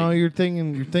fucking. No, like, you're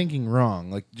thinking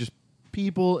wrong. Like just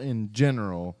people in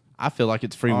general I feel like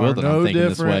it's free are will that no I'm thinking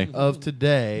this way. different of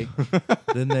today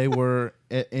than they were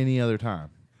at any other time.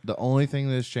 The only thing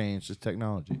that's changed is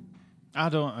technology. I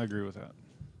don't agree with that.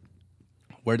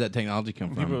 Where'd that technology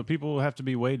come from? People have to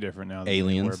be way different now than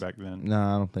Aliens? they were back then. No,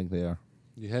 I don't think they are.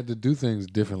 You had to do things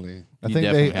differently. I You think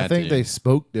definitely they I had think to. they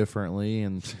spoke differently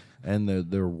and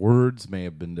their words may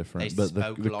have been different, They but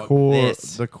spoke the like core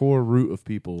this. the core root of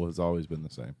people has always been the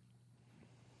same.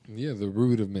 Yeah, the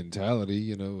root of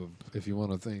mentality, if you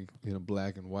want to think,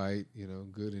 black and white,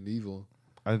 good and evil.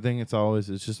 I think it's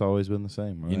just always been the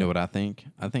same. You know what I think?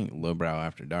 I think Lowbrow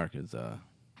After Dark is I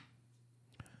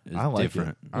like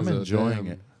different. it. I'm It's a enjoying damn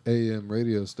it. AM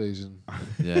radio station.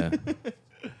 Yeah.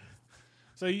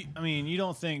 So, you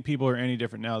don't think people are any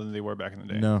different now than they were back in the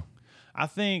day? No, I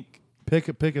think pick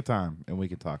a time and we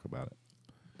can talk about it.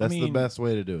 That's the mean, best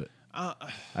way to do it.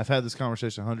 I've had this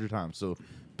conversation 100 times, so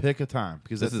pick a time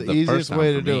because This that's is the the easiest first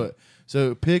way time to for do me. it.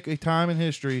 So pick a time in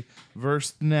history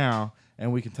versus now,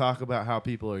 and we can talk about how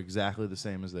people are exactly the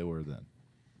same as they were then.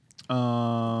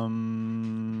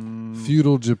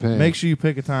 Feudal Japan. Make sure you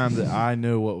pick a time that I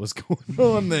know what was going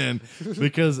on then,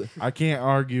 because I can't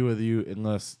argue with you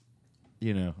unless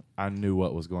I knew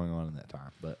what was going on in that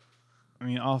time. But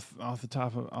off the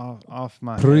top of off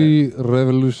my head.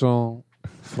 Pre-Revolution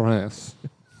France.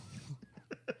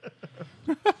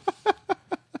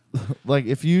 like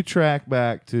if you track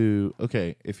back to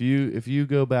if you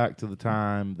go back to the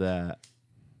time that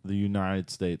the United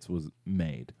States was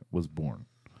born,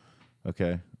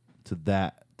 to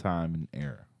that time and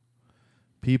era,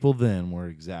 people then were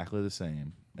exactly the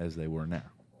same as they were now.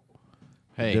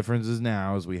 The Hey, difference is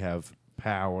now is we have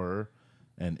power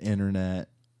and internet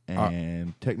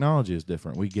and technology is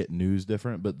different. We get news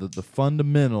different, but the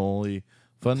fundamentally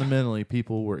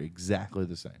people were exactly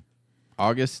the same.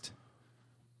 August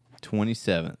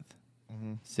 27th,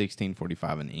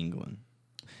 1645 in England.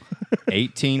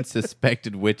 18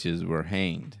 suspected witches were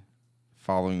hanged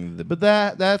following the... But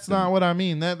that's not what I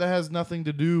mean. That has nothing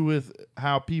to do with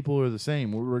how people are the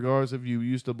same, regardless if you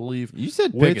used to believe. You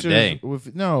said pick a witches day.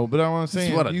 No, but I want to This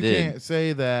say is what I you did. can't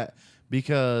say that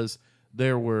because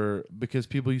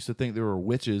people used to think there were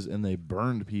witches and they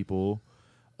burned people.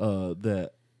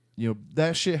 That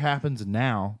shit happens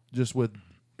now, just with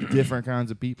different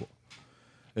kinds of people.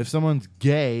 If someone's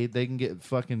gay, they can get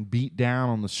fucking beat down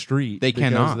on the street. They because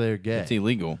cannot. They're gay. It's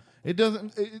illegal. It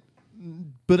doesn't.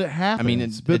 But it happens. I mean,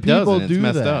 but it does, people and it's do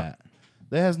messed that. up.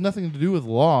 That has nothing to do with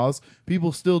laws.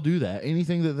 People still do that.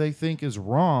 Anything that they think is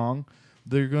wrong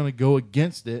they're going to go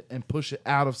against it and push it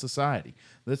out of society.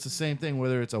 That's the same thing,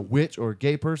 whether it's a witch or a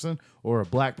gay person or a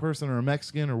black person or a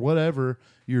Mexican or whatever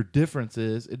your difference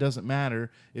is. It doesn't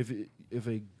matter. If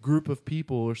a group of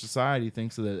people or society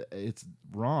thinks that it's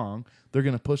wrong, they're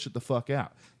going to push it the fuck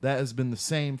out. That has been the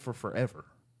same for forever.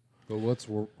 But what's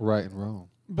right and wrong?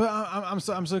 But I'm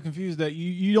so confused that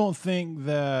you don't think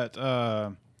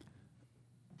that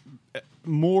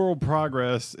moral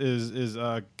progress is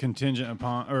contingent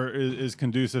upon or is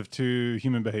conducive to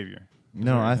human behavior.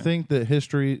 No, I think that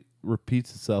history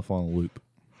repeats itself on a loop.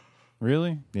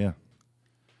 Really? Yeah.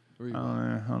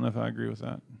 I don't know if I agree with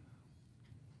that.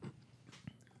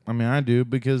 I mean, I do,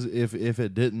 because if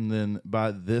it didn't, then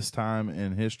by this time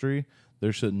in history,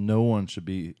 no one should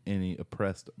be any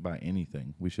oppressed by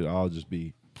anything. We should all just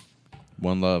be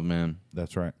one love, man.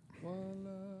 That's right.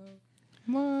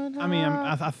 I mean,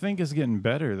 I think it's getting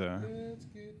better though.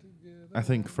 I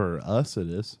think for us it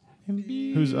is.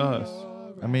 Who's us?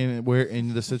 I mean, we're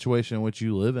in the situation in which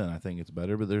you live in. I think it's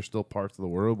better, but there's still parts of the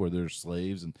world where there's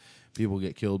slaves and people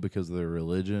get killed because of their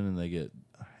religion, and they get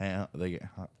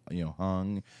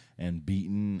hung and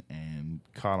beaten and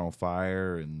caught on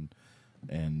fire and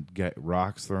get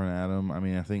rocks thrown at them. I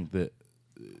mean, I think that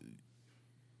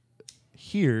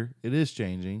here it is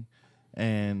changing,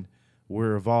 and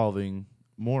we're evolving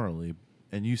morally,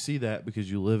 and you see that because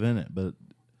you live in it. But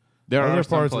there other are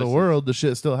some parts of the places. world, the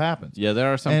shit still happens. Yeah,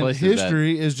 there are some and places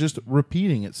history is just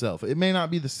repeating itself. It may not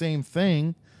be the same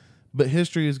thing, but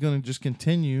history is going to just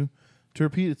continue to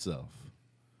repeat itself.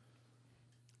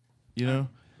 You know,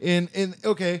 in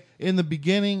the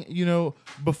beginning,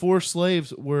 before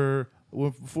slavery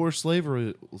was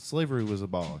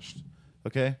abolished,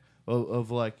 okay,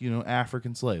 of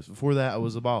African slaves. Before that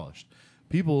was abolished,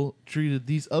 people treated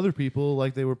these other people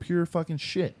like they were pure fucking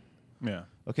shit. Yeah.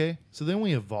 Okay, so then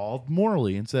we evolved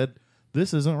morally and said,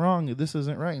 this isn't wrong, this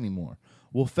isn't right anymore.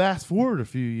 Well, fast forward a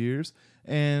few years,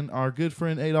 and our good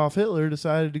friend Adolf Hitler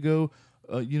decided to go,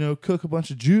 cook a bunch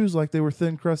of Jews like they were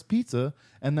thin crust pizza,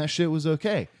 and that shit was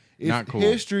okay. If Not cool.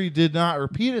 history did not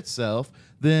repeat itself,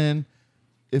 then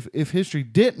if history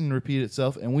didn't repeat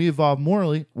itself and we evolved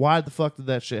morally, why the fuck did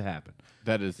that shit happen?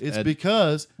 It's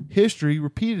because history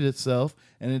repeated itself,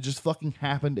 and it just fucking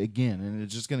happened again, and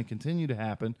it's just going to continue to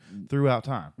happen throughout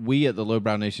time. We at the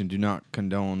Lowbrow Nation do not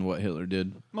condone what Hitler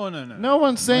did. Oh, no. No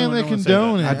one's saying they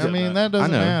condone it. I mean, that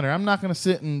doesn't I know. matter. I'm not going to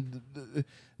sit and...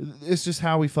 It's just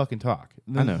how we fucking talk.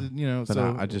 I know. But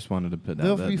so I just wanted to put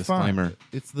they'll that be disclaimer. fine.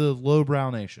 It's the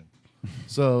Lowbrow Nation.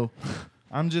 So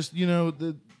I'm just,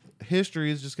 the history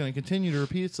is just going to continue to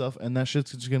repeat itself, and that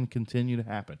shit's just going to continue to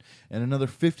happen. And another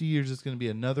 50 years, it's going to be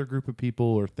another group of people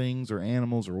or things or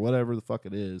animals or whatever the fuck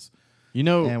it is.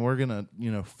 And we're going to,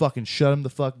 fucking shut them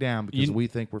the fuck down because we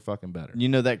think we're fucking better.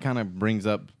 That kind of brings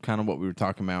up kind of what we were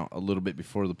talking about a little bit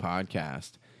before the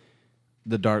podcast.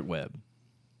 The dark web.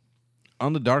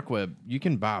 On the dark web, you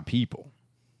can buy people.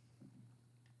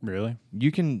 Really?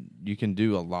 You can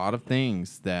do a lot of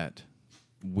things that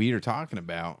we are talking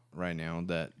about right now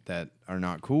that are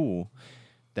not cool.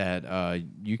 That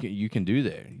you can do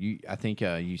there. I think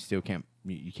you still can't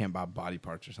buy body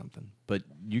parts or something, but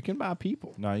you can buy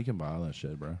people. No, you can buy all that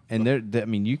shit, bro. And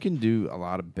you can do a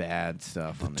lot of bad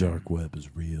stuff on there. Dark web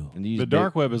is real. And The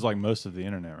dark web is like most of the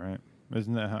internet, right?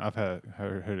 Isn't that how I've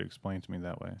heard it explained to me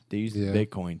that way? They use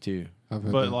Bitcoin too.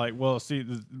 But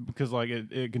because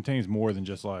it contains more than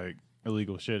just like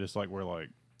illegal shit. It's like where like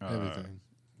everything,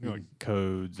 like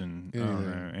codes and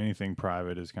anything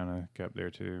private is kind of kept there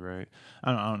too, right?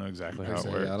 I don't know exactly how it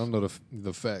works. I don't know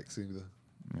the facts either.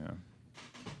 Yeah.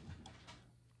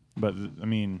 But I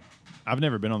mean, I've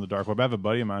never been on the dark web. I have a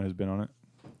buddy of mine who's been on it.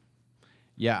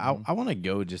 Yeah, I want to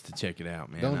go just to check it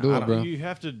out, man. Don't do it, bro. You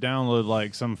have to download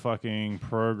like some fucking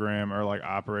program or like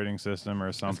operating system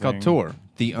or something. It's called Tor,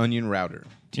 the Onion Router.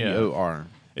 TOR.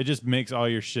 It just makes all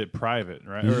your shit private,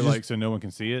 right? Or like so no one can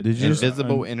see it.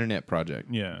 Invisible Internet Project.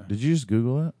 Yeah. Did you just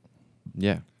Google it?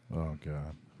 Yeah. Oh,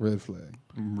 God. Red flag.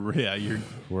 Yeah, you're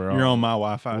We're on all, my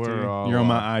Wi-Fi too. we're all You're on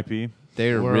my IP.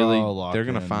 They're We're really all locked they're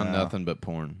gonna in find now. nothing but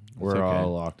porn. It's we're okay.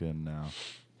 all locked in now.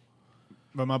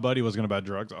 But my buddy was going to buy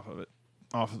drugs off of it.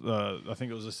 I think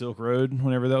it was the Silk Road.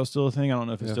 Whenever that was still a thing, I don't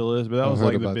know if it still is, but that I've was heard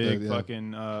like the about big that, yeah.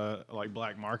 fucking like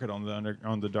black market on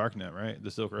the dark net, right?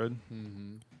 The Silk Road.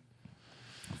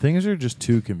 Things are just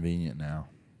too convenient now.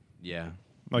 Yeah.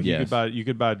 Like you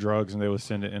could buy drugs and they would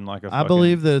send it in like a. I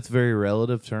believe that it's a very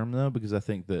relative term though, because I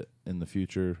think that in the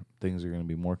future things are going to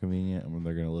be more convenient, and when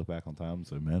they're going to look back on time and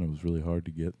say, "Man, it was really hard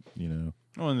to get,"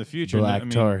 Well, in the future, black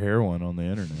tar heroin on the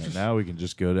internet. Now we can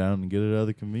just go down and get it out of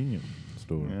the convenience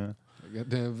store. Yeah.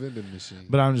 Goddamn vending machine.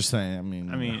 But I'm just saying. I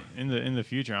mean, in the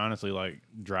future, honestly, like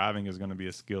driving is going to be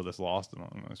a skill that's lost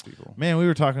among most people. man, we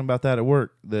were talking about that at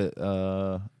work.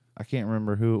 That I can't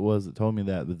remember who it was that told me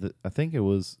that, but I think it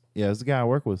was the guy I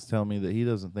work with telling me that he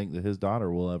doesn't think that his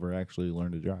daughter will ever actually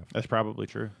learn to drive, That's probably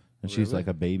true. and she's Really? like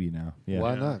a baby now. Yeah,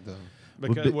 Why not though?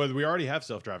 Because we already have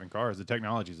self-driving cars. The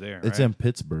technology's there. it's right? in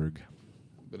Pittsburgh.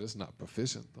 But it's not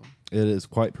proficient though. It is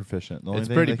quite proficient. The only It's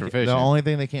thing pretty they proficient. The only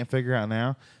thing they can't figure out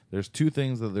now, there's two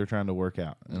things that they're trying to work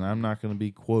out, and I'm not going to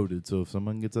be quoted. So if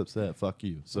someone gets upset, fuck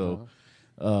you. So,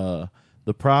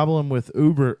 the problem with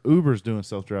Uber's doing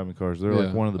self-driving cars. They're like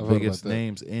Yeah, one of the I've heard biggest about that.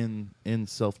 names in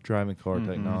self-driving car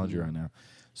technology right now.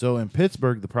 So in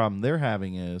Pittsburgh, the problem they're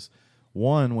having is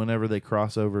one, whenever they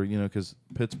cross over, because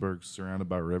Pittsburgh's surrounded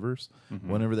by rivers.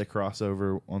 Whenever they cross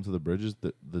over onto the bridges,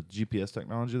 the GPS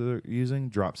technology they're using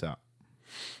drops out.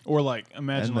 Or like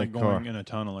imagine And the like going car. in a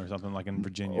tunnel or something like in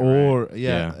Virginia. Or right?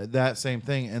 Yeah. that same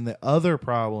thing. And the other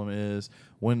problem is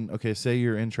when say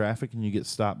you're in traffic and you get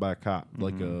stopped by a cop,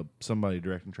 like somebody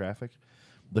directing traffic,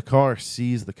 the car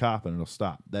sees the cop and it'll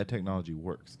stop. That technology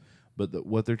works. But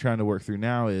what they're trying to work through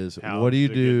now is How what do you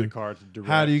to do? get the car to direct.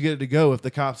 How do you get it to go if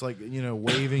the cop's like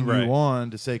waving Right. you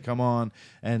on to say come on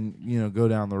and go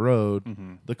down the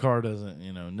road? The car doesn't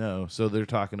know. So they're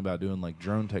talking about doing like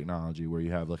drone technology where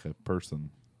you have like a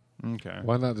person. Okay.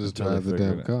 Why not just Until they drive the figure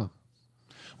damn it out. car?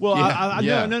 Well,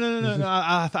 Yeah. no.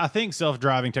 I think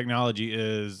self-driving technology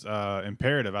is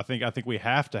imperative. I think we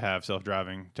have to have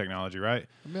self-driving technology, right?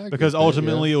 I mean, I get Because that,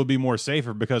 ultimately yeah. it will be more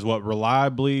safer. Because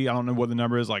reliably, I don't know what the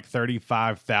number is, like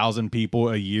 35,000 people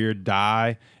a year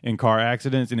die in car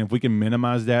accidents, and if we can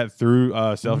minimize that through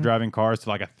self-driving cars to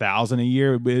like 1,000 a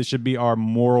year, it should be our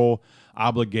moral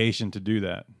obligation to do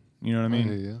that. You know what I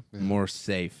mean? Yeah. More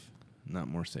safe, not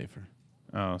more safer.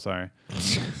 Oh, sorry.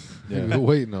 You were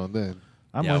waiting on that.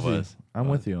 I'm Yeah, with I you. was. I'm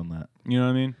with you on that. You know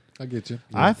what I mean? I get you.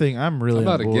 I think I'm really I'm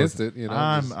not on board. against it,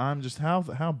 I'm just how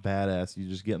badass you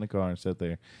just get in the car and sit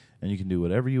there and you can do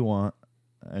whatever you want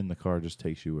and the car just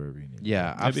takes you wherever you need.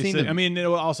 Yeah, I've Maybe seen. I mean, it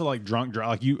will also like drunk drive.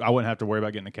 Like I wouldn't have to worry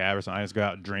about getting a cab or something. I just go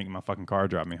out and drink, and my fucking car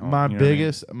drive me home. My You know what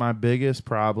I mean? biggest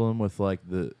problem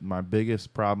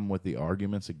with the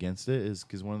arguments against it is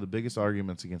because one of the biggest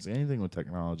arguments against anything with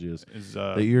technology is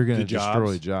that you're going to the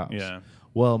destroy jobs. Yeah.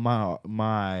 Well,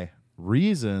 my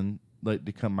reason,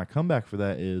 my comeback for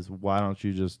that is why don't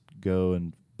you just go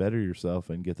and better yourself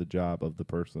and get the job of the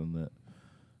person that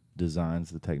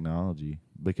designs the technology?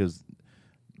 Because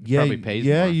Probably pays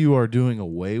more. you are doing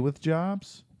away with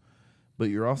jobs, but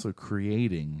you're also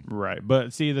creating Right.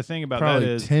 But see, the thing about probably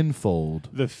that is tenfold.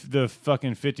 the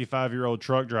fucking 55-year-old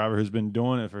truck driver who's been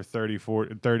doing it for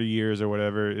 30 years or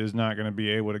whatever is not going to be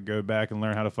able to go back and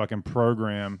learn how to fucking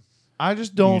program. I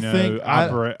just don't think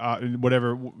operate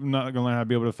whatever. Not going to learn how to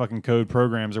be able to fucking code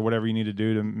programs or whatever you need to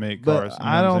do to make cars. But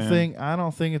You know what I'm saying? I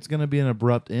don't think it's going to be an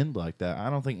abrupt end like that. I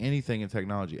don't think anything in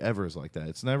technology ever is like that.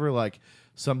 It's never like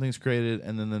something's created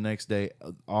and then the next day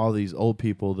all these old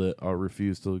people that are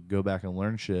refused to go back and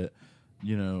learn shit,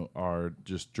 are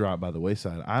just dropped by the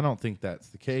wayside. I don't think that's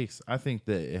the case. I think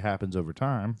that it happens over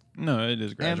time. No, it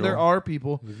is gradual. And there are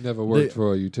people You've never worked They-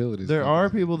 for a utilities. there company. are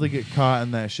people that get caught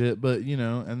in that shit, but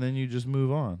and then you just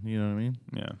move on. You know what I mean?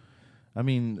 Yeah. I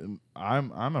mean,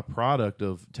 I'm a product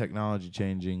of technology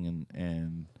changing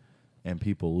and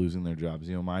people losing their jobs.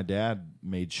 My dad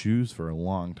made shoes for a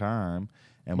long time,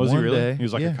 and Was one he really? day He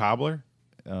was like yeah, a cobbler.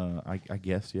 I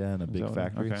guess in a big that what-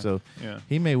 factory. okay. So Yeah.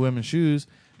 he made women's shoes,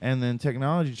 and then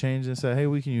technology changed and said, "Hey,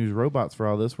 we can use robots for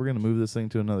all this. We're going to move this thing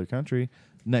to another country."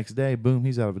 Next day, boom,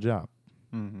 he's out of a job.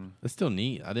 That's still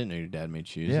neat. I didn't know your dad made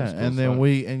shoes. Yeah, That's cool and then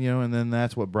stuff. and then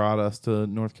that's what brought us to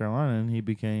North Carolina, and he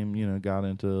became, got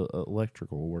into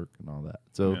electrical work and all that.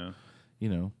 So,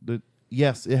 Yeah.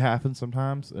 yes, it happens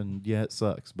sometimes, and yeah, it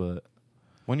sucks. But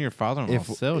When your father-in-law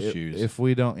sells shoes, if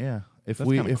we don't, if That's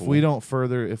we kinda if we cool.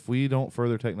 don't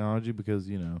further technology, because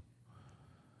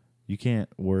you can't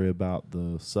worry about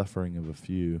the suffering of a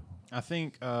few I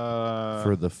think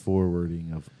for the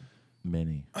forwarding of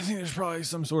many. I think there's probably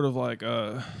some sort of like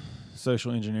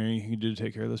social engineering you can do to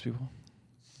take care of those people.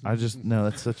 I just no,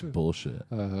 that's such bullshit.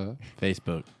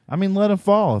 Facebook. I mean, let them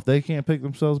fall if they can't pick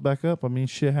themselves back up. I mean,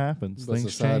 shit happens. But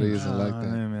Things society change. isn't like that.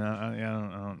 I mean,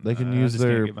 I don't. They can I use just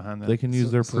can't their get behind that. they can use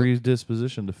So- their so-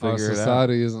 predisposition to Our figure it out.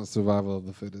 society isn't survival of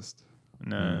the fittest.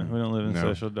 No, we don't live in No.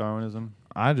 social Darwinism.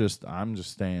 I'm just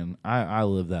staying. I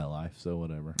live that life, so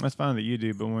whatever. That's fine that you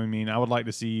do, but I would like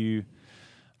to see you.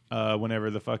 Whenever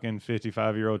the fucking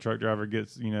 55-year-old truck driver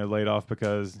gets laid off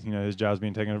because his job's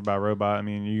being taken over by a robot, I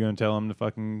mean, you gonna tell him to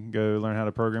fucking go learn how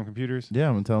to program computers? Yeah,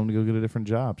 I'm gonna tell them to go get a different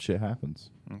job. Shit happens.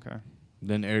 Okay.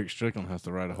 Then Eric Strickland has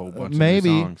to write a whole bunch of maybe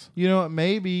new songs. you know what?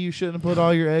 Maybe you shouldn't have put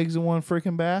all your eggs in one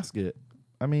freaking basket.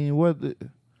 I mean, what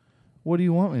do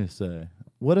you want me to say?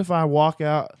 What if I walk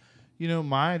out? You know,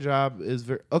 my job is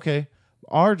okay.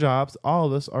 Our jobs, all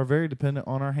of us, are very dependent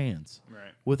on our hands.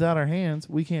 Right. Without our hands,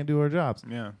 we can't do our jobs.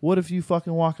 Yeah. What if you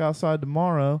fucking walk outside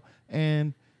tomorrow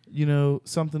and you know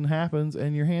something happens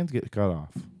and your hands get cut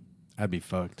off? I'd be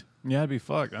fucked. Yeah, I'd be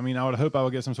fucked. I mean, I would hope I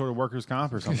would get some sort of workers'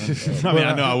 comp or something. I mean,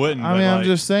 I know I wouldn't. I but mean, I'm like,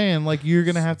 just saying, like, you're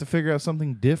gonna have to figure out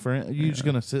something different. You're just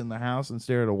gonna sit in the house and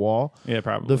stare at a wall,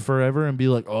 probably. forever, and be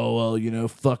like, oh well, you know,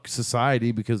 fuck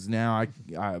society because now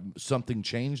I something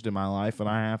changed in my life and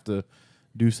I have to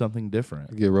do something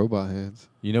different. Get robot hands.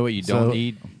 You know what you don't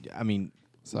need? I mean,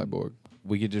 Cyborg.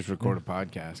 we could just record a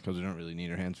podcast because we don't really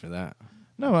need our hands for that.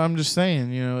 No, I'm just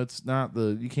saying, you know, it's not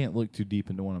you can't look too deep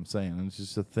into what I'm saying. It's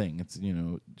just a thing. It's, you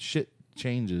know, shit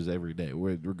changes every day,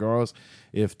 regardless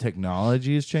if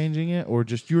technology is changing it or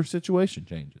just your situation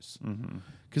changes.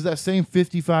 Because that same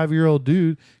 55-year-old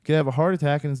dude could have a heart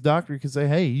attack and his doctor could say,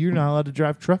 hey, you're not allowed to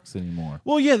drive trucks anymore.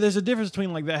 Well, yeah, there's a difference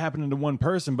between like that happening to one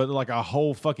person, but like a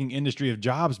whole fucking industry of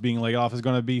jobs being laid off is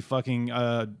going to be fucking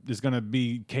is going to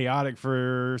be chaotic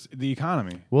for the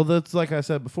economy. Well, that's like I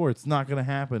said before, it's not going to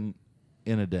happen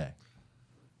in a day.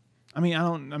 I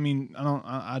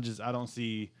don't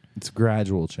see. It's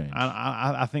gradual change.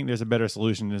 I think there's a better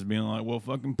solution than just being like, well,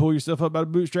 fucking pull yourself up by the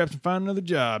bootstraps and find another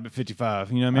job at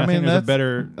 55. You know what I mean? I think there's a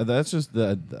better. That's just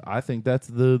I think that's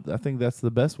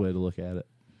the best way to look at it.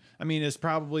 I mean, it's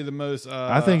probably the most.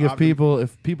 I think if people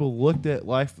looked at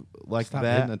life like Stop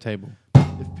that, hitting the table.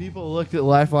 if people looked at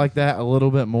life like that a little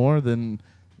bit more, then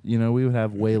you know we would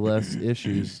have way less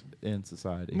issues in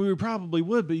society. We probably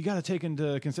would, but you got to take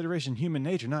into consideration human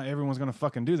nature. Not everyone's going to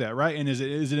fucking do that, right? And is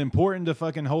it important to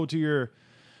fucking hold to your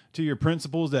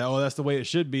principles that that's the way it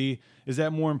should be? Is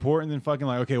that more important than fucking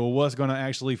like, okay, well, what's going to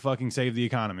actually fucking save the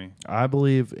economy? I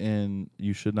believe in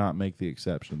you should not make the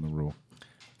exception the rule.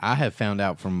 I have found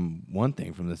out from one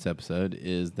thing from this episode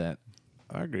is that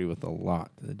I agree with a lot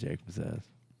that Jacob says,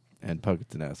 and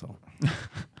Puckett's an asshole.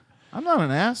 I'm not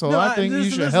an asshole. No, I think you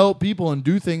should help people and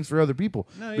do things for other people.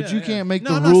 No, but yeah, you can't make No,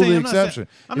 the I'm not rule saying- the I'm not exception.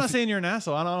 I'm not saying you're an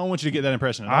asshole. I don't want you to get that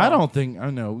impression at all. I don't think I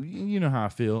know. You know how I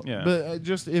feel. Yeah. But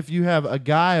just if you have a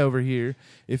guy over here,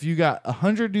 if you got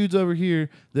 100 dudes over here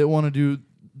that want to do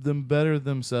them better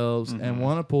themselves and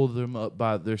want to pull them up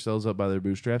by themselves up by their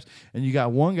bootstraps, and you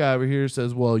got one guy over here that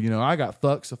says, "Well, you know, I got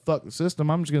fucked, so fuck the system.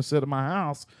 I'm just gonna sit at my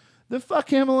house." Then fuck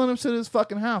him and let him sit at his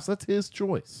fucking house. That's his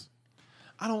choice.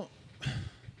 I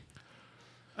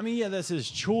mean, yeah, that's his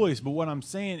choice, but what I'm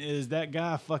saying is that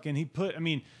guy fucking,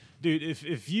 dude,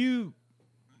 if you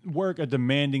work a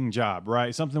demanding job,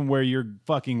 right? Something where you're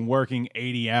fucking working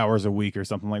 80 hours a week or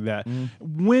something like that.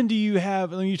 When do you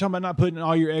have, you're talking about not putting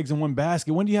all your eggs in one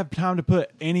basket. When do you have time to put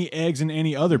any eggs in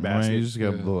any other basket? You just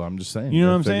I'm just saying. You know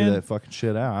what I'm figure saying? that fucking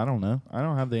shit out. I don't know. I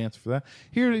don't have the answer for that.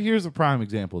 Here's a prime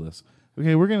example of this.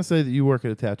 Okay, we're going to say that you work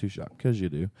at a tattoo shop, because you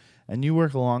do, and you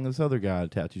work along this other guy at a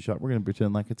tattoo shop. We're going to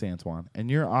pretend like it's Antoine, and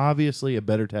you're obviously a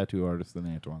better tattoo artist than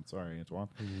Antoine. Sorry, Antoine.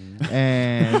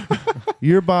 And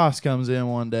your boss comes in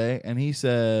one day, and he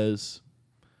says,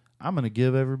 I'm going to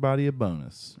give everybody a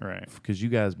bonus. Right. Because you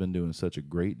guys been doing such a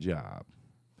great job.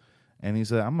 And he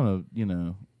said, I'm going to, you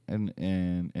know,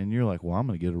 and you're like, well, I'm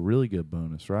going to get a really good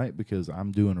bonus, right? Because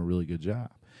I'm doing a really good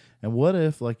job. And what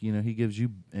if, like, you know, he gives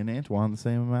you and Antoine the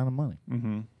same amount of money?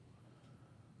 Mm-hmm.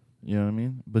 You know what I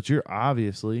mean? But you're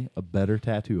obviously a better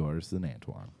tattoo artist than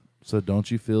Antoine. So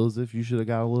don't you feel as if you should have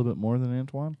got a little bit more than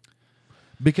Antoine?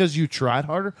 Because you tried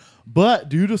harder? But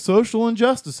due to social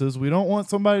injustices, we don't want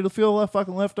somebody to feel left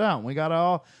out. And we got to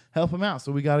all help him out.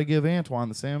 So we got to give Antoine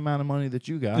the same amount of money that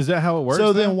you got. Is that how it works?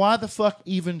 So then why the fuck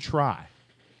even try?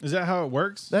 Is that how it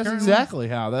works? That's currently? exactly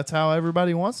how. That's how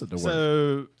everybody wants it to work.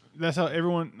 So that's how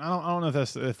everyone. I don't know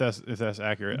if that's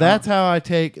accurate. That's how I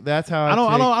take. I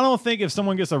don't think if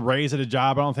someone gets a raise at a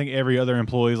job, I don't think every other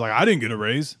employee is like, I didn't get a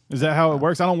raise. Is that how it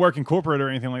works? I don't work in corporate or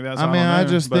anything like that. So I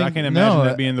don't know, but I can't imagine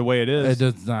that being the way it is.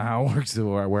 That's not how it works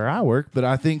where I work. But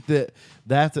I think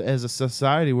that's as a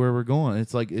society where we're going.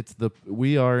 It's like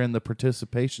we are in the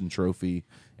participation trophy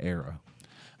era.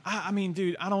 I mean,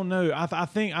 dude, I don't know. I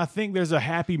think there's a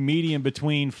happy medium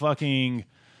between fucking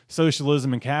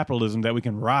socialism and capitalism that we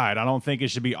can ride. I don't think it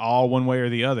should be all one way or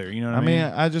the other. You know what I mean?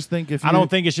 I just think I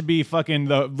don't think it should be fucking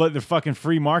let the fucking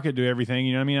free market do everything.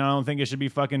 You know what I mean? I don't think it should be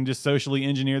fucking just socially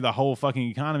engineer the whole fucking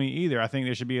economy either. I think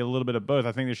there should be a little bit of both.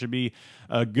 I think there should be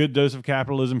a good dose of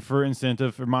capitalism for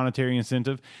incentive, for monetary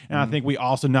incentive, and I think we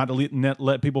also not to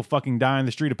let people fucking die in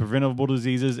the street of preventable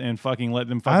diseases and fucking let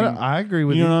them fucking. I agree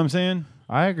with you. You know what I'm saying?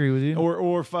 I agree with you.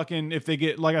 Or fucking if they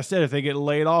get, like I said, if they get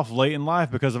laid off late in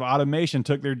life because of automation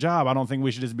took their job, I don't think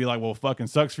we should just be like, well, fucking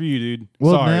sucks for you, dude.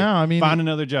 Well, Sorry. now, I mean, find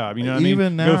another job. You know what I mean?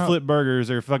 even Go now- flip burgers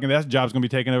or fucking that job's gonna be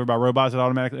taken over by robots that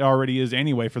automatically already is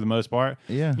anyway for the most part.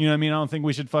 Yeah. You know what I mean? I don't think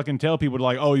we should fucking tell people to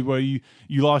like, oh, well, you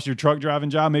lost your truck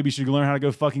driving job. Maybe you should learn how to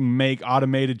go fucking make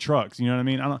automated trucks. You know what I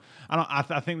mean?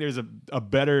 I think there's a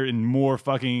better and more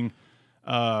fucking.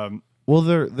 Well,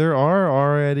 there are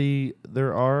already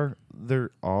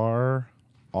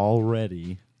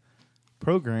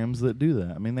programs that do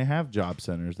that. I mean, they have job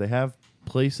centers. They have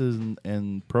places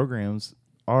and programs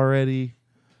already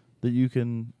that you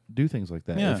can do things like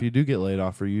that. Yeah. If you do get laid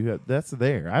off, that's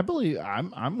there. I believe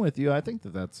I'm with you. I think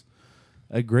that's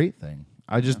a great thing.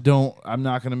 I just don't. I'm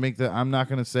not going to make that. I'm not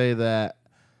going to say that.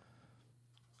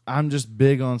 I'm just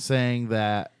big on saying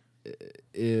that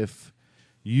if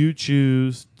you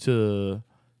choose to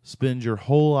spend your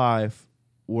whole life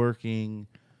working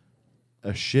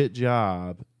a shit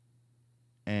job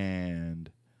and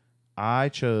I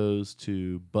chose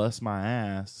to bust my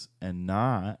ass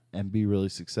and be really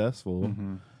successful,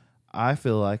 I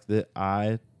feel like that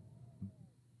I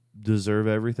deserve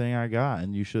everything I got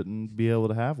and you shouldn't be able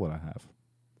to have what I have.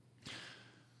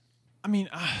 I mean,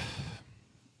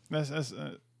 that is,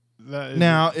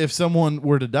 now, if someone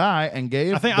were to die and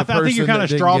gave, I think you're kind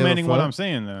of straw manning what I'm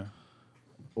saying, though.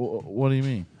 What do you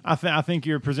mean? I think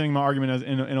you're presenting my argument as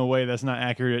in a way that's not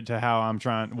accurate to how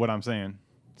what I'm saying.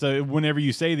 So whenever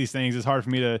you say these things, it's hard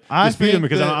for me to dispute them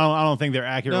because I don't think they're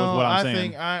accurate with what I'm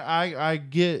saying. I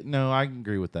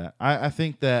agree with that. I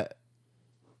think that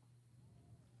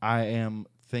I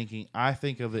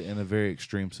think of it in a very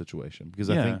extreme situation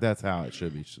because I think that's how it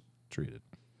should be treated.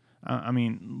 I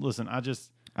mean, listen,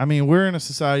 we're in a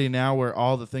society now where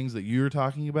all the things that you're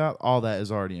talking about, all that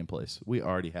is already in place. We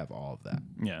already have all of that.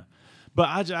 Yeah.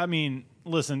 But I mean,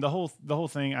 listen, the whole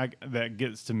thing that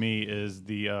gets to me is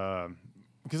the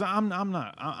because I'm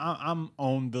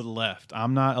on the left.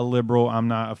 I'm not a liberal. I'm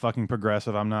not a fucking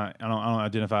progressive. I don't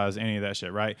identify as any of that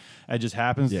shit, right? It just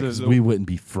happens because we wouldn't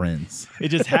be friends. It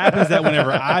just happens that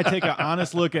whenever I take an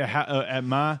honest look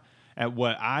at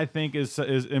what I think is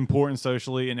important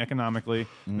socially and economically,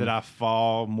 that I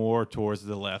fall more towards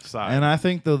the left side. And I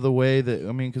think the way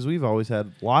that because we've always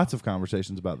had lots of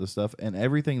conversations about this stuff, and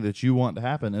everything that you want to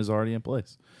happen is already in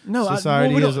place. No,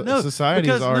 society is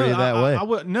already that way.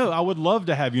 I would love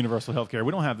to have universal health care.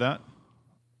 We don't have that.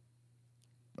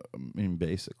 I mean,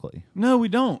 basically. No, we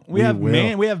don't. We have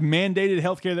mandated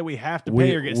healthcare that we have to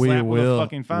pay or get slapped with a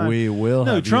fucking fine. We will.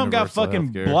 No, have Trump got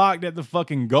fucking healthcare. blocked at the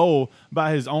fucking goal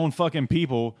by his own fucking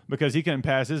people because he couldn't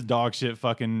pass his dog shit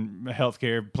fucking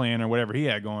healthcare plan or whatever he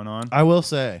had going on. I will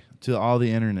say to all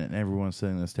the internet and everyone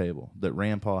sitting at this table that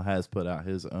Rand Paul has put out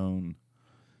his own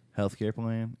healthcare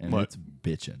plan, and it's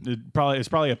bitching. It's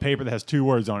probably a paper that has 2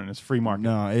 words on it. And it's free market.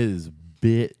 No, it is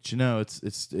bitch. No, it's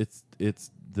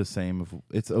the same.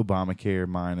 It's Obamacare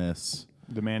minus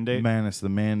the mandate. The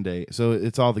mandate. So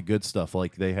it's all the good stuff.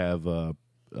 Like they have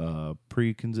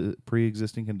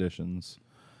pre-existing conditions,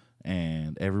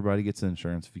 and everybody gets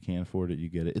insurance. If you can't afford it, you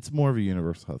get it. It's more of a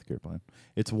universal healthcare plan.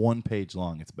 It's 1 page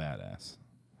long. It's badass.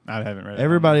 I haven't read it.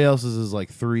 Everybody else's is like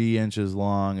 3 inches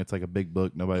long. It's like a big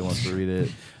book. Nobody wants to read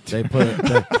it.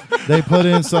 They put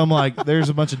in some there's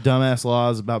a bunch of dumbass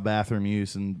laws about bathroom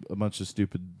use and a bunch of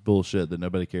stupid bullshit that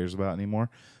nobody cares about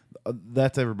anymore.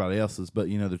 That's everybody else's. But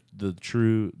the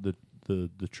true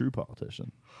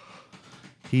politician,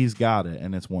 he's got it,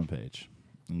 and it's 1 page,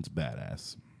 and it's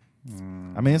badass.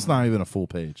 I mean, it's not even a full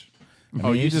page.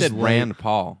 You said Rand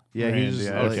Paul. Yeah, he just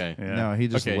okay. No, he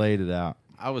just laid it out.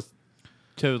 I was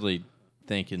totally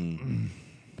thinking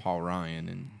Paul Ryan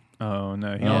and. Oh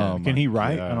no! Can he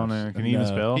write? I don't know. Can he even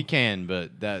spell? He can,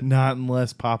 but that not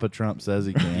unless Papa Trump says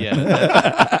he can. Yeah.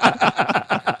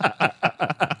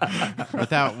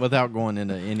 without going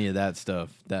into any of that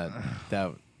stuff. That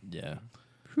yeah.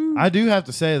 I do have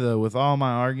to say though, with all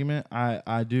my argument,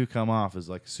 I do come off as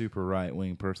like a super right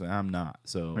wing person. I'm not.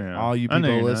 So all you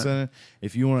people listening,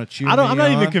 if you want to cheer, I'm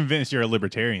not even convinced you're a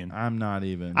libertarian. I'm not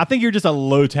even. I think you're just a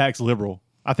low tax liberal.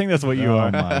 I think that's what you are.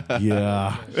 Oh my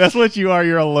god, that's what you are.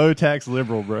 You're a low tax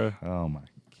liberal, bro. Oh my.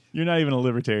 You're not even a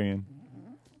libertarian.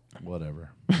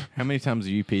 Whatever. How many times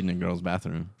have you peed in a girl's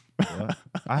bathroom? What?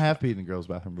 I have peed in a girl's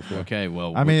bathroom before. Okay,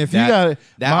 well, I mean, if you got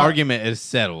that argument is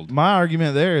settled. My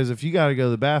argument there is if you got to go to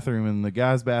the bathroom and the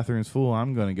guy's bathroom's full,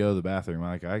 I'm going to go to the bathroom.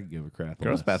 Like I could give a crap.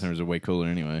 Girls' bathrooms are way cooler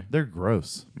anyway. They're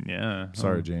gross. Yeah.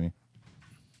 Sorry, Jamey.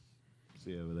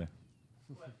 See you over there.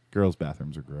 Girls'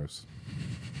 bathrooms are gross.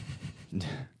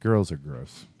 Girls are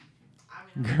gross.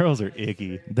 Girls are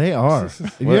icky. They are.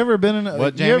 Have you ever been in?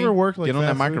 What? You Jamey? ever worked like? Get on that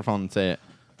fast food? microphone and say it.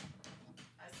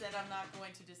 I'm not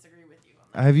going to disagree with you on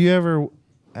that.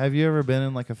 Have you ever been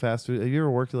in like a fast food? Have you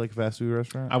ever worked at like a fast food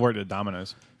restaurant? I worked at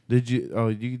Domino's. Did you? Oh,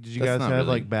 did you That's guys not have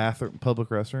really- like bathroom public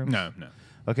restrooms? No.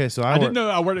 Okay, so I didn't know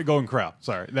I worked at Golden Corral.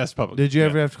 Sorry, that's public. Did you Yeah.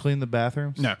 ever have to clean the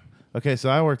bathrooms? No. Okay, so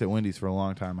I worked at Wendy's for a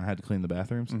long time. I had to clean the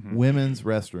bathrooms, women's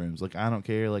restrooms. Like I don't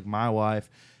care. Like my wife,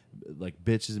 like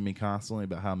bitches at me constantly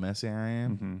about how messy I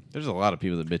am. There's a lot of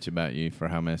people that bitch about you for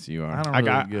how messy you are. I don't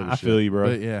really give a I shit. feel you, bro.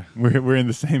 But yeah, We're in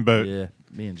the same boat. yeah.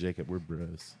 Me and Jacob, we're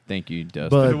bros. Thank you, Dustin.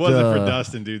 But If it wasn't for uh,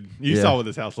 Dustin, dude, you yeah. saw what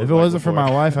this house looked If it like wasn't for before.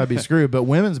 my wife, I'd be screwed. But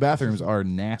women's bathrooms are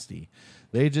nasty.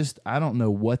 They just, I don't know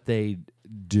what they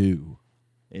do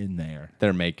in there.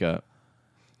 Their makeup.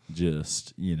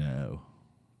 Just,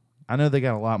 I know they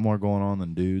got a lot more going on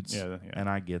than dudes. Yeah. And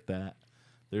I get that.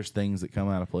 There's things that come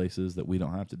out of places that we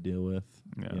don't have to deal with.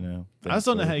 Yeah. I just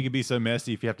don't know how you could be so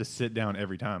messy if you have to sit down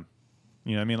every time.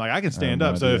 You know what I mean? Like, I can stand no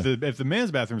up. So idea. if the men's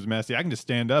bathroom's messy, I can just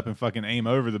stand up and fucking aim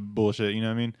over the bullshit. You know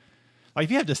what I mean? Like,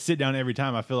 if you have to sit down every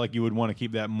time, I feel like you would want to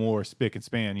keep that more spick and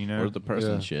span, you know? Or the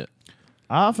person Yeah. shit.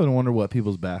 I often wonder what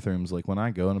people's bathrooms like when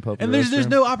I go in a public And there's restroom.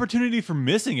 no opportunity for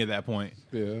missing at that point.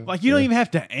 Yeah. Like, you don't even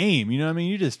have to aim. You know what I mean?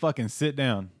 You just fucking sit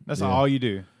down. That's Yeah. all you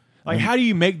do. Like, how do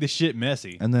you make the shit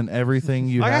messy? And then everything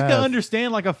you Like, have. I can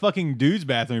understand like a fucking dude's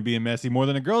bathroom being messy more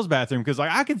than a girl's bathroom because like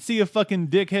I could see a fucking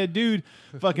dickhead dude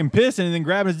fucking pissing and then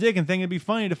grabbing his dick and thinking it'd be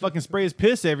funny to fucking spray his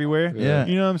piss everywhere. Yeah.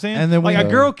 You know what I'm saying? And then like we- a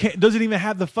girl doesn't even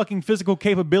have the fucking physical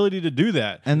capability to do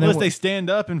that And then unless we- they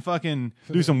stand up and fucking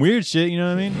do some weird shit. You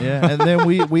know what I mean? Yeah, and then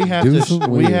we have Do to some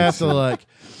we weird have to shit. like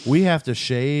we have to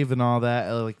shave and all that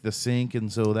like the sink,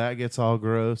 and so that gets all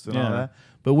gross and all Yeah. that.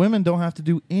 But women don't have to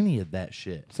do any of that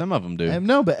shit. Some of them do.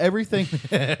 No, but everything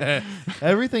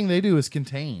everything they do is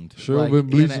contained. Sure, like, been in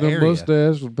bleaching an her area.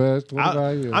 mustache for the past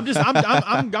 25 years.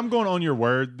 I'm going on your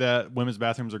word that women's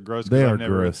bathrooms are gross. 'cause They I've are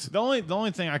never, gross. The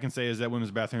only thing I can say is that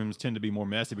women's bathrooms tend to be more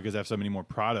messy because they have so many more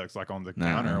products like on the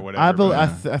counter or whatever.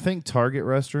 I think Target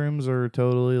restrooms are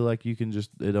totally like you can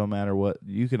just it don't matter what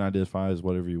you can identify as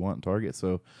whatever you want in Target.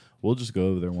 So we'll just go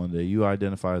over there one day. You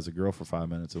identify as a girl for 5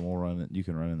 minutes, and we'll run it. You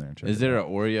can run in there and check. Is it there out.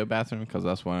 an Oreo bathroom? Because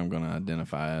that's what I'm going to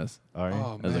identify as. All right.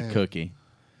 Oh, As a man. cookie.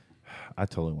 I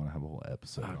totally want to have a whole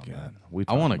episode on that. We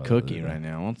I want a talked about it cookie the other right day.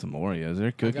 now. I want some Oreos. Is there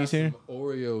I got cookies here? some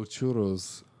Oreo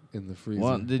churros in the freezer.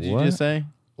 What did you What? just say?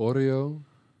 Oreo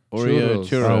Oreo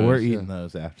churros. Oh, we're Yeah. eating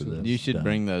those after this. You should Done.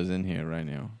 bring those in here right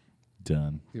now.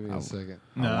 Done. Give me a second.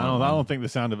 No, I don't think the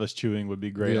sound of us chewing would be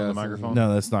great Yeah, on the I think- microphone.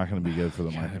 No, that's not going to be good for the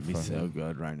That'd be microphone. so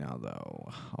good right now,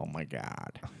 though. Oh my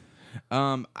god.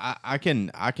 I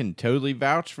can totally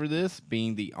vouch for this,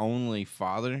 being the only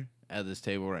father at this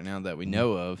table right now that we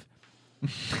know of.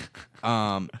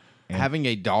 Having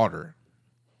a daughter,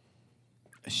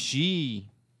 she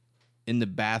in the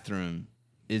bathroom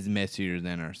is messier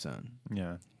than our son.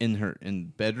 Yeah.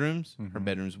 In bedrooms, her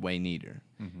bedroom's way neater.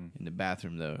 In the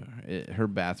bathroom, though, her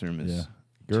bathroom is Yeah.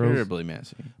 Girls- terribly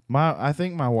messy. I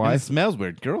think my And it wife. smells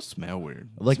weird. Girls smell weird,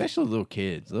 Like- especially little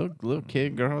kids. Little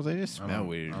kid girls, they just smell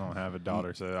weird. I don't have a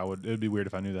daughter, so it'd be weird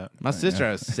if I knew that. My sister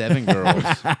has 7 girls.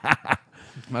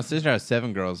 My sister has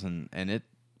 7 girls, and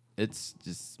it's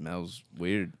just smells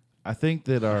weird. I think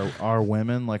that our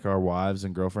women, like our wives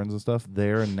and girlfriends and stuff,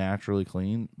 they're naturally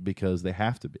clean because they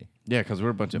have to be. Yeah, because we're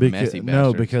a bunch of Beca- messy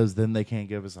no, bastards. because then they can't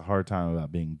give us a hard time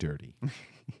about being dirty.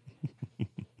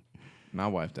 My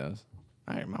wife does.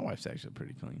 My wife's actually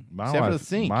pretty clean. My Except for wife, the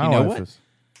sink. my You know wife what? is-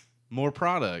 More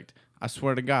product. I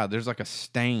swear to God, there's like a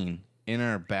stain in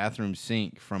our bathroom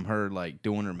sink from her like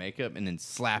doing her makeup and then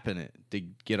slapping it to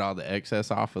get all the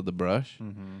excess off of the brush.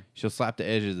 She'll slap the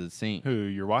edges of the sink. Who,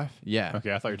 your wife? Yeah.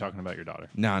 Okay, I thought you were talking about your daughter.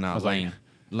 No, was like- Lane.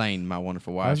 Lane, my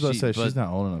wonderful wife. I was about to say but she's not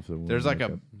old enough to. There's like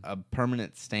makeup. a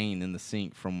permanent stain in the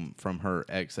sink from her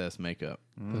excess makeup.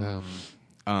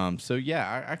 So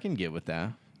yeah, I can get with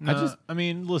that. I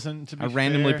mean, listen. To be I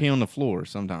randomly fair, pee on the floor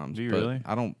sometimes. Do you but really?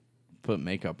 I don't put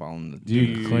makeup on the. Do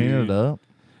you clean it up?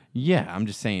 Yeah, I'm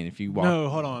just saying if you walk. No,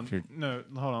 hold on. if you're- No,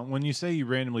 hold on. When you say you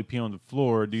randomly pee on the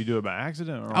floor, do you do it by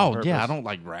accident or on Oh purpose? yeah, I don't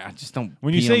like. I just don't.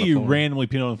 When you pee say on the you floor. randomly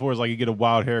pee on the floor, it's like you get a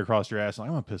wild hair across your ass. Like,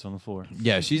 I'm gonna piss on the floor.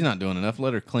 Yeah, she's not doing enough.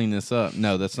 Let her clean this up.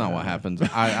 No, that's not what happens.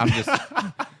 I'm just.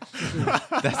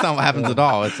 That's not what happens at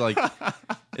all. It's like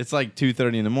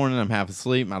 2:30 in the morning. I'm half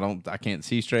asleep. I can't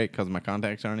see straight because my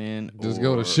contacts aren't in. Just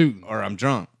go to shooting. or I'm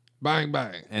drunk Bang,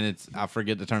 bang. and I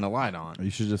forget to turn the light on. You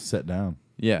should just sit down.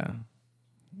 Yeah.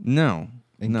 No.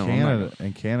 In no. I'm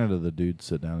not Canada, the dudes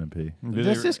sit down and pee.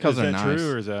 That's just 'cause is they're that nice.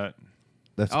 true or is that?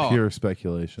 That's Oh. pure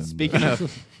speculation. but-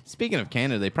 Speaking of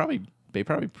Canada, they probably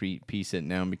pee sitting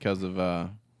down because of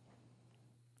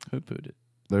who pooed it?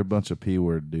 they're a bunch of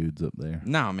p-word dudes up there.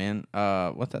 No, man.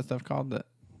 What's that stuff called?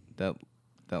 That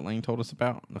that Lane told us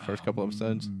about in the first couple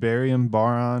episodes? Barium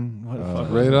boron. What the fuck?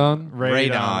 Radon?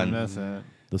 Radon. That's it.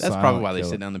 That's probably why they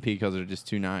sit down to pee, because they're just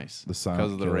too nice. The silent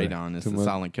Because of the killer. radon. It's Too the much.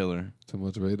 silent killer. Too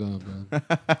much radon, man.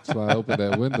 That's why I opened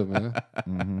that window,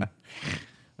 man.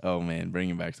 Oh, man,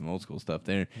 bringing back some old school stuff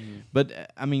there.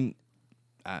 But, I mean,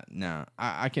 no.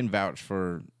 I can vouch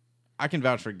for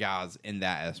guys in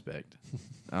that aspect.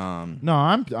 No,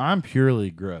 I'm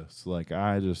purely gross. Like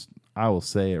I will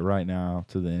say it right now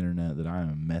to the internet that I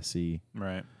am messy.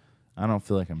 Right. I don't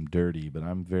feel like I'm dirty, but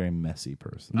I'm a very messy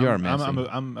person. You are messy.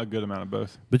 I'm a good amount of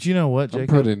both. But you know what, Jacob?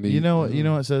 pretty neat. You know what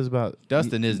it says about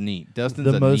Dustin is neat. Dustin's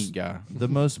the a most neat guy. the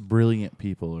most brilliant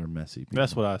people are messy people.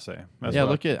 That's what I say. That's Yeah,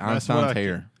 what look I, at that's what Einstein's I-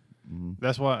 hair.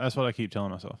 That's what I keep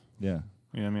telling myself. Yeah.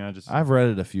 You know what I mean? I've read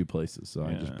it a few places, so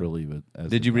I Yeah. just believe it. As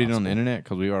Did the you read it on the gospel. internet?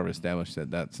 Because we already established that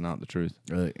that's not the truth.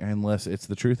 Unless it's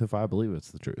the truth, if I believe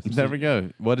it's the truth. There we go.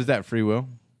 What is that, free will?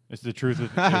 It's the truth.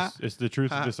 It's the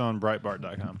truth of this on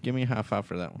Breitbart.com. Give me a high five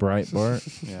for that one.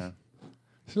 Breitbart. Yeah.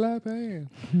 Slap hand.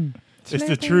 It's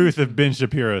the truth if Ben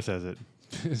Shapiro says it.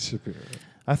 Shapiro.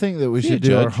 I think that we Is he should a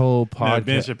do our judge? whole No,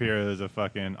 Ben podcast. Shapiro is a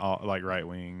fucking right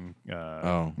wing.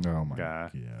 Oh. Oh my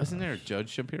Guy. god! Isn't there a Judge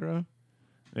Shapiro?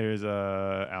 There's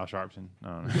Al Sharpton. I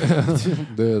don't know.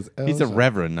 There's He's a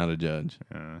reverend, not a judge.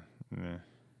 Yeah.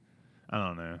 I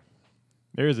don't know.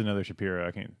 There is another Shapiro.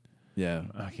 I can't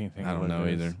think. I of don't what know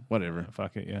it is. either. Whatever.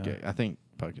 Fuck it. Yeah. Okay, I think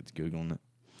Puckett's Googling it.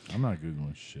 I'm not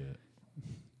googling shit.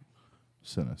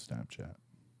 Send a Snapchat.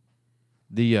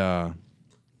 The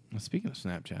speaking of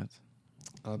Snapchats.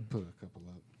 I'd put a couple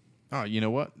up. Oh, you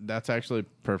know what? That's actually a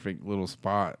perfect little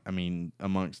spot. I mean,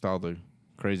 amongst all the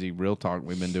crazy real talk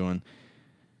we've been doing,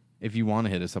 if you want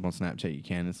to hit us up on Snapchat, you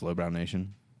can. It's Lowbrow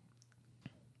Nation.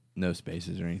 No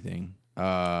spaces or anything.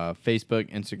 Facebook,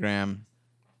 Instagram,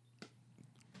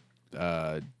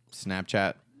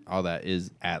 Snapchat, all that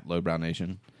is at Lowbrow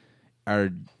Nation. Our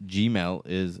Gmail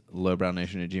is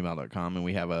lowbrownation@gmail.com, and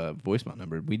we have a voicemail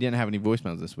number. We didn't have any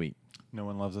voicemails this week. No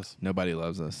one loves us. Nobody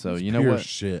loves us. So It's you know pure what?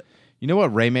 shit. You know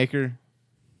what, Raymaker?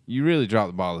 You really dropped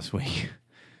the ball this week.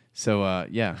 So,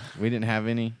 yeah, we didn't have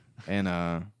any,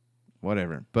 and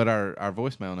whatever. But our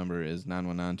voicemail number is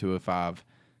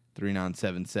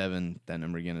 919-205-3977. That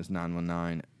number again is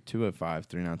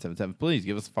 919-205-3977. Please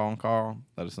give us a phone call.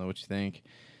 Let us know what you think,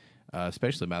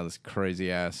 especially about this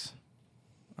crazy-ass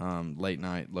late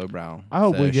night lowbrow. I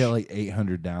hope we sesh. get like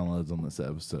 800 downloads on this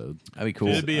episode. That'd be cool.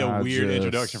 It'd be a I weird just-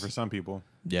 introduction for some people.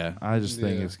 Yeah. I just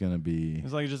think Yeah. it's gonna be.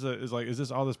 It's like is this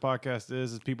all this podcast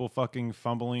is? Is people fucking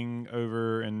fumbling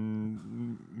over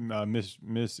and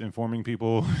misinforming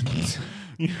people?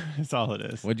 That's all it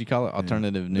is. What'd you call it?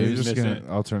 Alternative They're news? just Missing gonna it.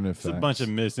 alternative It's facts. a bunch of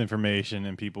misinformation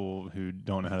and people who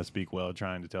don't know how to speak well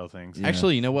trying to tell things. Yeah.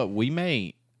 Actually, you know what? We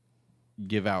may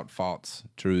give out false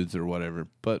truths or whatever,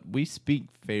 but we speak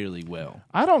fairly well.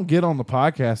 I don't get on the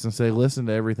podcast and say, "Listen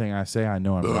to everything I say. I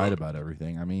know I'm right about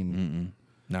everything." I mean,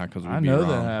 Not because I know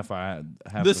that if I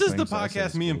have This is the things I say podcast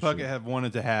is me and bullshit. Puckett have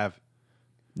wanted to have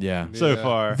Yeah. so Yeah.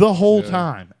 far. the whole Yeah.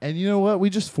 time, and you know what? We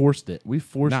just forced it. We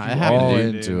forced Nah, you it happened, all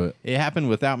dude. into it. It happened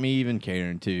without me even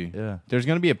caring too. Yeah. There's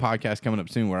going to be a podcast coming up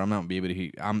soon where I'm not be able to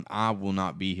hear. I will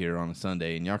not be here on a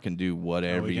Sunday, and y'all can do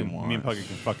whatever We you can- want. me and Puckett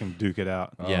can fucking duke it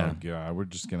out. Yeah. Oh god, we're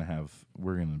just gonna have.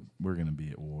 We're gonna be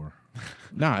at war.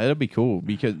 Nah, it'll be cool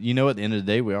because you know at the end of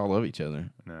the day we all love each other.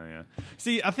 No, yeah.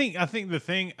 See, I think the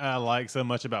thing I like so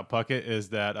much about Puckett is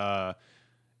that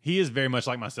he is very much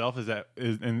like myself.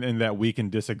 In that we can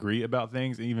disagree about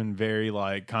things, even very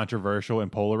like controversial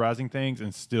and polarizing things,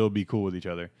 and still be cool with each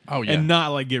other. Oh, yeah. and not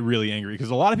like get really angry because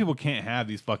a lot of people can't have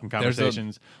these fucking There's a-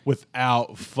 conversations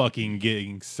without fucking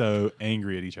getting so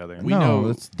angry at each other. We no, know-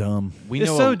 that's dumb. We it's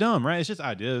know so dumb, right? It's just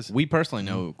ideas. we personally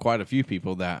know quite a few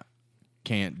people that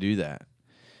can't do that.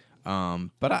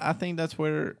 But I think that's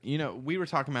where, we were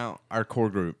talking about our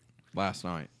core group last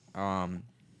night.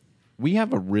 We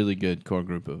have a really good core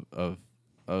group of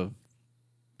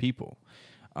people.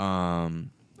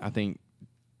 I think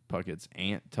Puckett's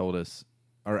aunt told us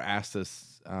or asked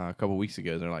us a couple weeks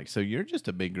ago, they're like, so you're just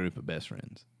a big group of best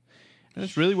friends. And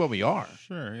that's really what we are.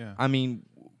 Sure, yeah. I mean,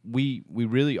 we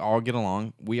really all get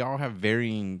along. We all have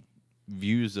varying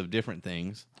views of different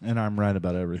things, And I'm right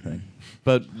about everything.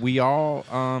 but we all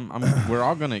we're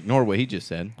all going to ignore what he just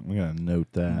said. We gotta note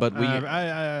that. But we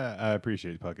I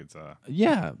appreciate Puckett's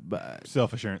yeah, but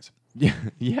self assurance. yeah,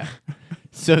 yeah.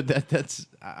 So that's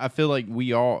I feel like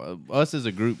we all us as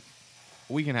a group,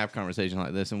 we can have conversations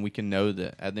like this, and we can know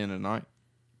that at the end of the night,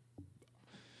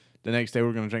 the next day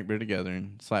we're going to drink beer together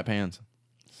and slap hands.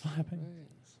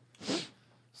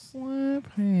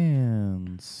 slap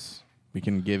hands. We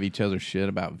can give each other shit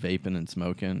about vaping and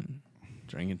smoking, and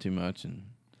drinking too much, and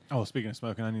Oh, speaking of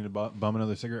smoking, I need to bum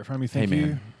another cigarette from you. Hey, Thank you.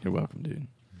 man. You're welcome, dude.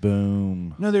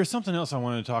 Boom. No, there's something else I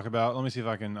wanted to talk about. Let me see if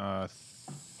I can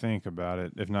think about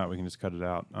it. If not, we can just cut it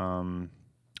out.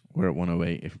 We're at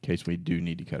 108 in case we do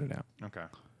need to cut it out. Okay.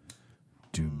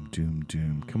 Doom, doom,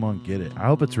 doom. Come on, get it. I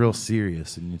hope it's real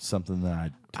serious and it's something that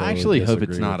I totally I actually hope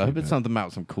it's disagree not. I with hope you it's about. something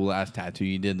about some cool ass tattoo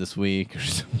you did this week or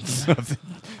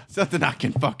something I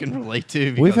can fucking relate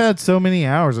to. We've had so many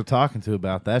hours of talking to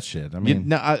about that shit. I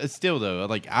mean, Still though,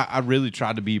 like I really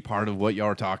tried to be part of what y'all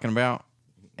are talking about,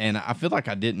 and I feel like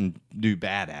I didn't do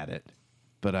bad at it.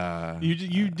 But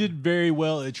You did very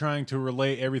well at trying to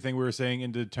relate everything we were saying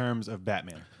into terms of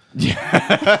Batman.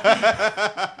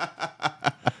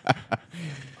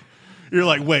 You're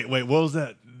like, wait, what was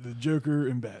that? The Joker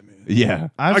and Batman. yeah,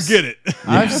 I get it.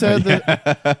 I've said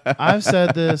that. I've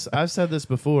said this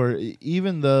before.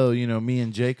 Even though me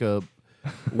and Jacob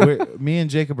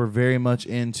are very much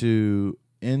into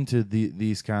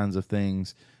these kinds of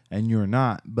things, and you're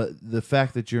not. But the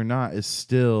fact that you're not is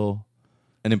still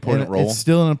an important role. It's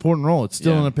still an important role. It's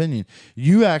still Yeah. an opinion.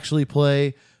 You actually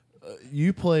play.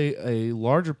 You play a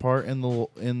larger part in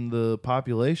the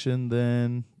population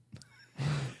than.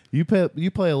 You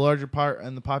play a larger part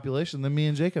in the population than me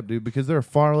and Jacob do, because there are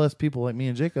far less people like me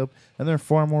and Jacob, and there are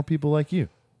far more people like you.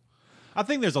 I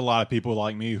think there's a lot of people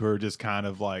like me who are just kind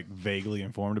of like vaguely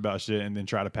informed about shit and then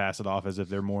try to pass it off as if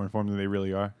they're more informed than they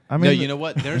really are. I mean, no, you know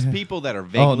what? There's people that are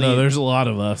vaguely. oh no, there's a lot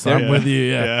of us. I'm with you.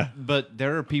 Yeah. But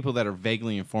there are people that are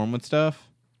vaguely informed with stuff,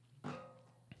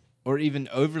 or even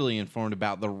overly informed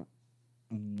about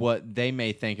what they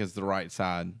may think is the right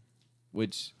side,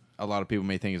 which a lot of people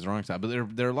may think is the wrong side.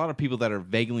 But there are a lot of people that are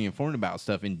vaguely informed about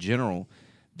stuff in general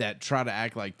that try to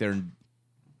act like they're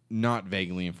not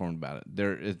vaguely informed about it.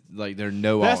 They're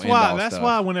know That's all. why. That's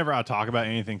why whenever I talk about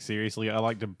anything seriously, I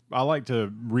like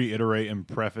to reiterate and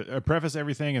preface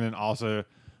everything, and then also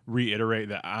reiterate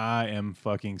that I am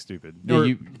fucking stupid.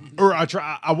 Yeah, or I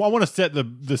try. I want to set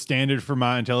the standard for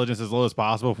my intelligence as low as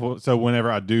possible. So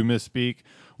whenever I do misspeak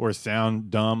or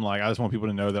sound dumb, like I just want people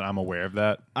to know that I'm aware of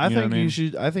that. I think you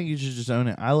should just own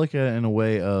it. I look at it in a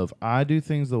way of, I do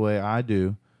things the way I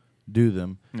do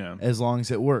them. Yeah. As long as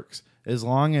it works. As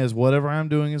long as whatever I'm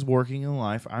doing is working in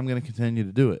life, I'm going to continue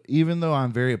to do it. Even though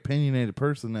I'm a very opinionated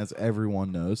person, as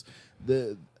everyone knows.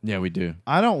 Yeah, we do.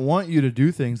 I don't want you to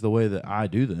do things the way that I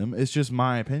do them. It's just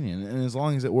my opinion. And as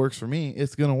long as it works for me,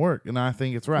 it's going to work. And I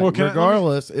think it's right. Well,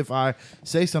 regardless if I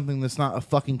say something that's not a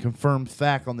fucking confirmed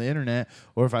fact on the internet,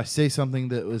 or if I say something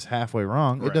that was halfway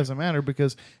wrong, it doesn't matter,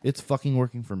 because it's fucking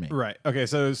working for me. Right. Okay.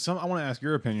 So I want to ask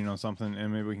your opinion on something,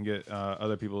 and maybe we can get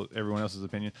everyone else's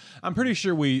opinion. I'm pretty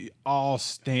sure we all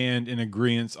stand in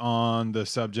agreement on the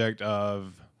subject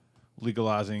of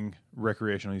legalizing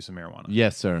recreational use of marijuana.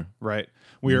 Yes, sir. Right.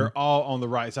 We are all on the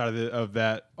right side of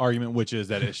that argument, which is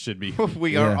that it should be.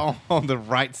 We are all on the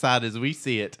right side as we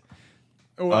see it.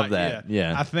 Of that.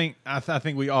 Yeah. I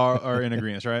think we all are in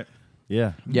agreement, right?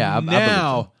 Yeah. Yeah. I believe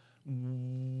Now,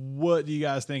 what do you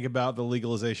guys think about the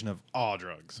legalization of all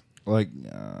drugs? Like,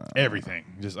 Everything,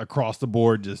 just across the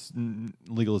board, just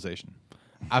legalization.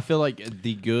 I feel like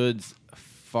the goods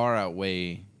far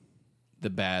outweigh the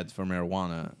bads for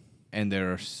marijuana, and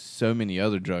there are so many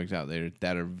other drugs out there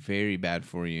that are very bad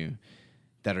for you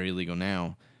that are illegal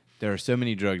now. There are so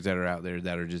many drugs that are out there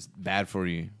that are just bad for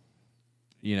you,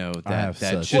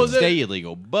 that should stay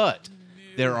illegal. But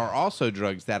there are also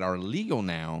drugs that are legal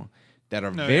now that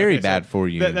are very bad for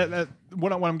you.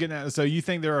 What I'm getting at is, so you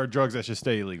think there are drugs that should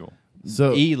stay illegal?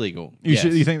 so Illegal. You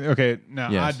Yes. think okay?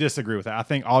 Now Yes. I disagree with that. I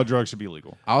think all drugs should be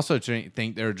legal. I also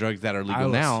think there are drugs that are I legal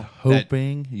was now. that-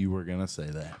 hoping you were going to say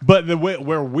that. But the way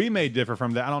where we may differ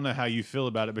from that, I don't know how you feel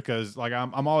about it, because like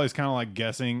I'm always kind of like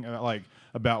guessing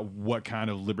about what kind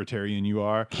of libertarian you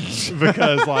are,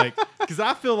 because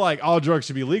I feel like all drugs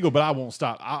should be legal, but I won't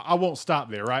stop. I won't stop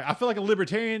there, right? I feel like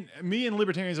me and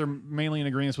libertarians are mainly in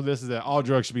agreement with this, is that all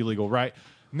drugs should be legal, right?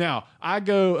 Now, I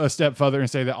go a step further and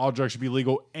say that all drugs should be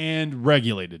legal and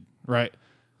regulated, right?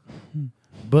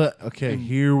 But, okay,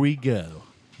 here we go.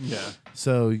 Yeah.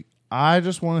 So I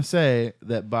just want to say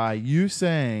that by you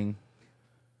saying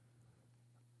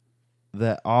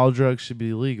that all drugs should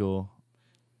be legal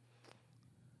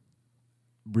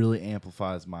really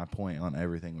amplifies my point on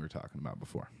everything we were talking about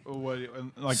before. What do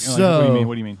you So- mean?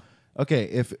 What do you mean? Okay,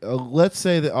 if let's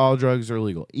say that all drugs are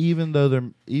legal, even though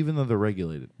they're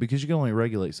regulated, because you can only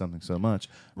regulate something so much.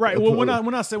 Right. Well, when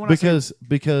I say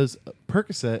because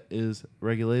Percocet is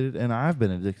regulated, and I've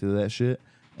been addicted to that shit,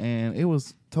 and it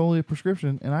was totally a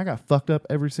prescription, and I got fucked up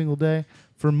every single day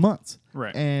for months.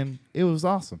 Right. And it was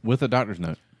awesome. With a doctor's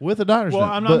note. With a doctor's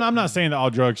Well, note. I'm not saying that all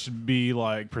drugs should be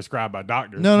like prescribed by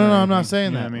doctors. No, or I'm anything, not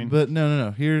saying you know that. what I mean, But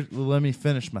no. Let me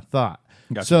finish my thought.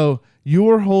 Gotcha. So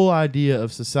your whole idea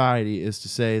of society is to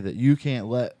say that you can't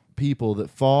let people that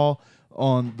fall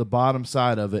on the bottom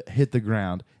side of it hit the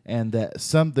ground, and that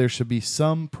there should be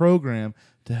some program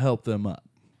to help them up,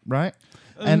 right?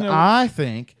 And no. I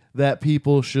think that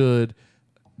people should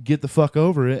get the fuck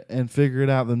over it and figure it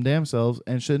out them damn selves,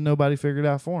 and should nobody figure it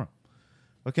out for them.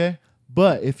 Okay?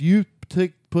 But if you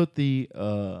put the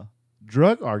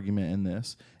drug argument in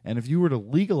this, and if you were to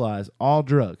legalize all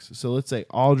drugs, so let's say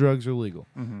all drugs are legal,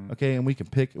 okay, and we can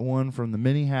pick one from the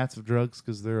many hats of drugs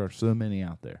because there are so many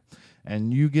out there,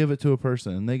 and you give it to a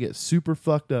person and they get super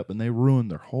fucked up and they ruin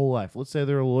their whole life. Let's say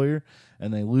they're a lawyer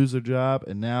and they lose their job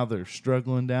and now they're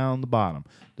struggling down the bottom.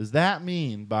 Does that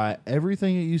mean, by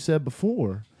everything that you said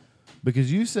before,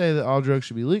 because you say that all drugs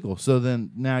should be legal, so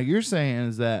then now you're saying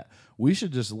is that we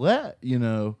should just let,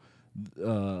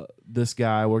 this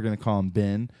guy, we're going to call him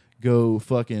Ben, go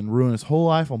fucking ruin his whole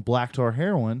life on black tar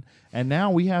heroin, and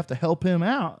now we have to help him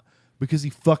out because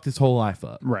he fucked his whole life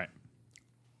up. right.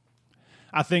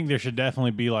 I think there should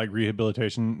definitely be like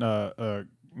rehabilitation,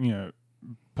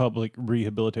 public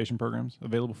rehabilitation programs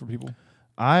available for people.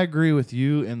 I agree with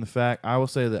you in the fact, I will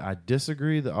say that I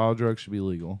disagree that all drugs should be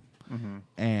legal.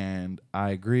 And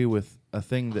I agree with a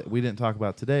thing that we didn't talk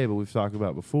about today, but we've talked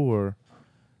about before,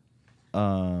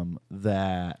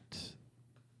 that,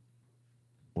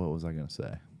 what was I going to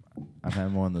say? I've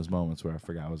had one of those moments where I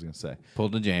forgot what I was going to say.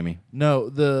 Pulled to Jamey.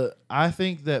 No, I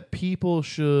think that people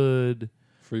should...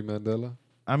 Free Mandela.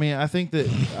 I mean, I think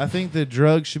that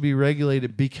drugs should be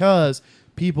regulated because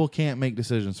people can't make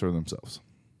decisions for themselves.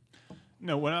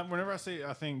 No, whenever I say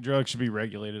I think drugs should be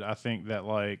regulated, I think that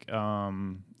like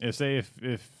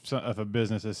if a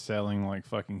business is selling like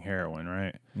fucking heroin,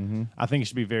 right? Mm-hmm. I think it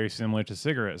should be very similar to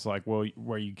cigarettes, like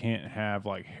where you can't have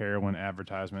like heroin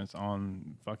advertisements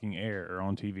on fucking air or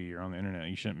on TV or on the internet.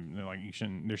 You shouldn't.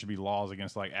 There should be laws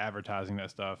against like advertising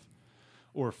that stuff.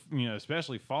 Or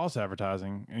especially false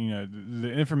advertising. The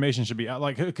information should be out.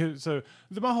 Like, so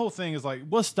my whole thing is like,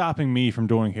 what's stopping me from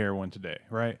doing heroin today,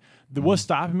 right? What's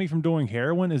stopping me from doing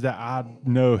heroin is that I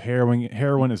know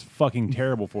heroin is fucking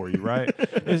terrible for you, right?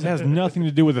 It has nothing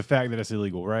to do with the fact that it's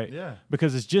illegal, right? Yeah.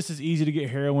 Because it's just as easy to get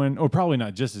heroin, or probably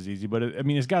not just as easy, but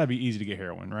it's got to be easy to get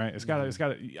heroin, right? It's got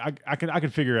to. I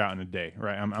could figure it out in a day,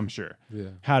 right? I'm sure. Yeah.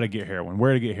 How to get heroin,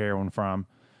 where to get heroin from.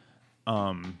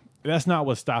 That's not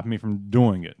what's stopping me from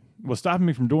doing it. What's stopping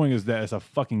me from doing it is that it's a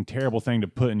fucking terrible thing to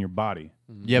put in your body.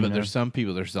 Yeah, but there's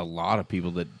a lot of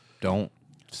people that don't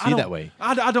see that way.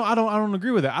 I don't agree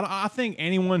with that. I think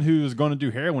anyone who's going to do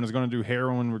heroin is going to do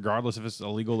heroin regardless if it's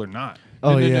illegal or not.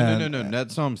 Oh, No.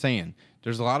 That's what I'm saying.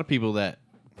 There's a lot of people that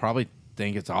probably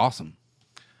think it's awesome.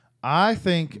 I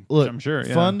think, look, I'm sure,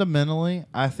 yeah. fundamentally,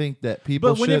 I think that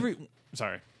people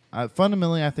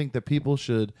fundamentally, I think that people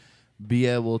should be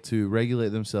able to regulate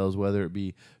themselves, whether it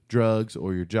be drugs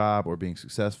or your job or being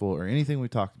successful or anything we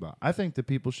talked about. I think that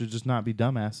people should just not be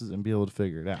dumbasses and be able to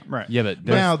figure it out. Right. Yeah, but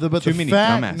Now, there's too many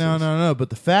fact, dumbasses. No. But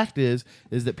the fact is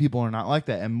that people are not like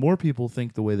that, and more people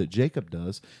think the way that Jacob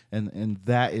does, and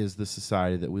that is the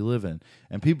society that we live in.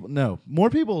 And more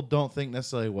people don't think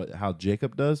necessarily how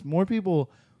Jacob does. More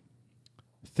people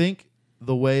think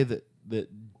the way that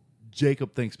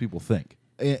Jacob thinks people think.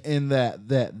 In that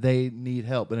they need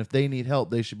help, and if they need help,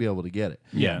 they should be able to get it.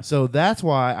 Yeah. So that's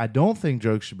why I don't think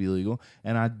drugs should be legal,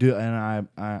 and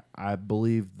I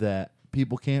believe that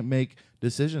people can't make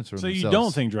decisions for themselves. So you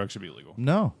don't think drugs should be legal?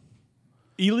 No,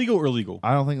 Illegal or legal?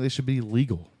 I don't think they should be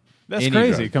legal. That's Any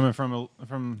crazy drug. coming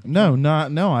from.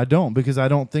 No, I don't, because I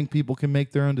don't think people can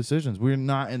make their own decisions. We're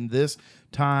not in this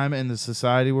time and the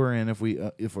society we're in.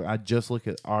 If I just look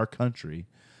at our country,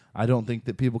 I don't think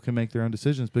that people can make their own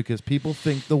decisions because people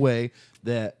think the way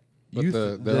that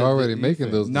But they're already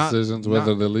making those decisions,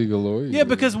 whether they're legal or illegal. Yeah,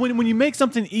 because when you make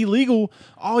something illegal,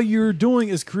 all you're doing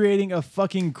is creating a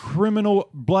fucking criminal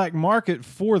black market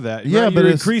for that. Yeah, right? but You're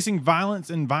it's- increasing violence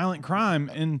and violent crime,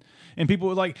 and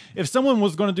people like, if someone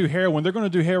was going to do heroin, they're going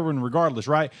to do heroin regardless,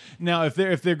 right? Now, if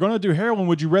they're going to do heroin,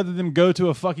 would you rather them go to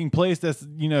a fucking place that's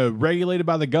regulated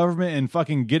by the government and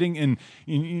fucking getting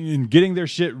getting their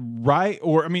shit right?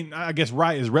 Or I guess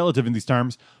right is relative in these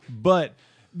terms, but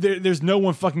there's no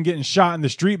one fucking getting shot in the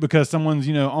street because someone's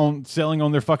selling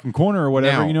on their fucking corner or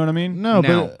whatever. Now- you know what I mean? no,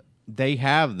 Now, but they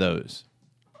have those.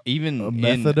 Even a in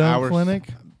methadone our clinic.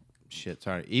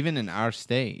 Even in our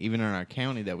state, even in our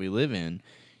county that we live in,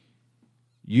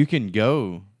 you can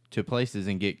go to places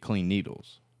and get clean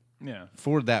needles. Yeah.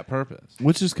 for that purpose.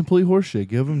 Which is complete horseshit.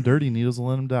 Give them dirty needles and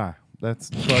let them die. That's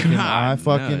fucking. I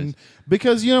fucking knows.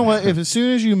 because you know what? If as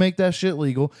soon as you make that shit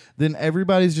legal, then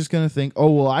everybody's just gonna think,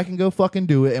 oh well, I can go fucking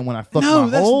do it. And when I fuck my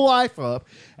whole life up,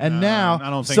 and now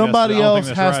I don't think somebody that's- I don't else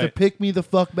think has that's to right. pick me the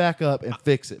fuck back up and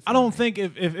fix it. I don't think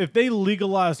if they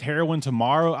legalized heroin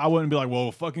tomorrow, I wouldn't be like,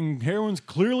 well, fucking heroin's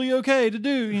clearly okay to do.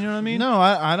 You know what I mean? No,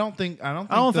 I don't think. I don't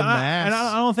think the mass. and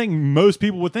I don't think most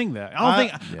people would think that.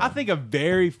 Yeah. I think a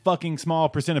very fucking small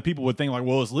percent of people would think like,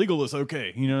 well, it's legal, it's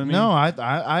okay. You know what I mean? No,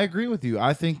 I agree with you.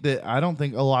 I think that I don't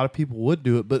think a lot of people would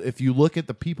do it, but if you look at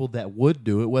the people that would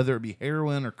do it, whether it be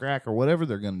heroin or crack or whatever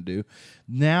they're going to do,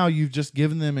 now you've just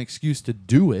given them an excuse to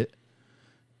do it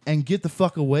and get the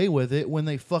fuck away with it when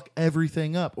they fuck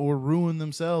everything up or ruin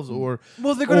themselves or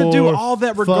Well, they're going to do all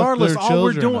that fuck regardless. their All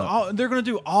we're children doing, up. they're going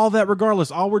to do all that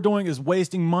regardless. All we're doing is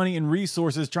wasting money and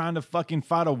resources trying to fucking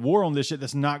fight a war on this shit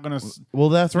that's not going to. Well,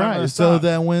 that's not right. gonna So stop.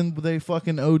 that when they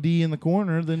fucking OD in the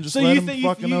corner, then just So let you them think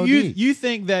fucking OD. you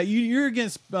think that you're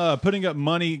against putting up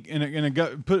money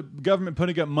government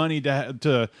putting up money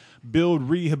to build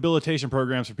rehabilitation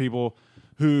programs for people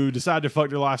who decide to fuck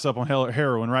their lives up on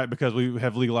heroin, right? Because we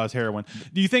have legalized heroin.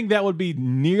 Do you think that would be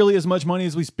nearly as much money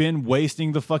as we spend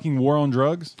wasting the fucking war on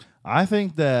drugs? I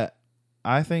think that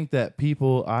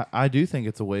people. I do think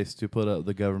it's a waste to put up.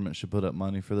 The government should put up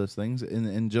money for those things,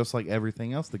 and just like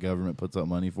everything else, the government puts up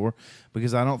money for.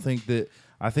 Because I don't think that.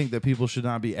 I think that people should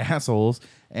not be assholes,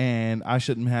 and I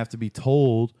shouldn't have to be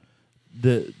told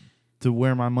that to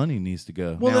where my money needs to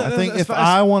go. Well, Now, I think if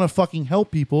I want to fucking help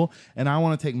people and I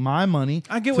want to take my money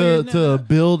I get what you're- to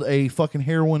build a fucking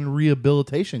heroin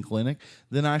rehabilitation clinic,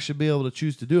 then I should be able to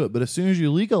choose to do it. But as soon as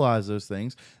you legalize those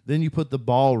things, then you put the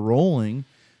ball rolling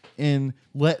and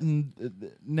letting.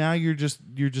 Now you're just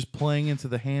playing into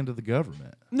the hand of the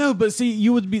government. No, but see,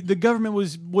 you would be the government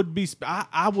would be.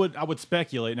 I would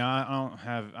speculate. Now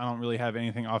I don't really have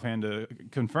anything offhand to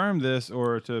confirm this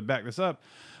or to back this up,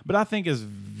 but I think it's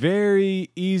very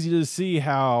easy to see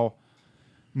how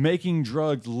making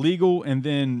drugs legal and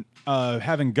then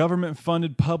having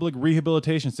government-funded public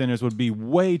rehabilitation centers would be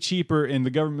way cheaper, and the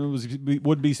government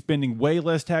would be spending way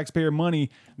less taxpayer money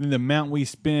than the amount we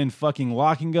spend fucking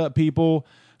locking up people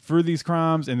for these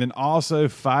crimes, and then also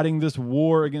fighting this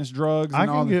war against drugs. I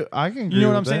And all can agree You know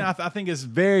what with I'm saying? that. I think it's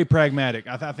very pragmatic.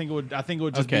 I think it would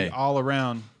just Okay. be all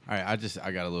around. All right,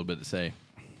 I got a little bit to say.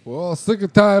 We're all sick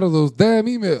and tired of those damn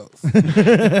emails.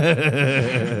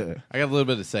 I got a little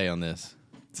bit to say on this.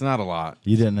 It's not a lot.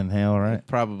 You didn't inhale, right?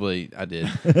 Probably I did.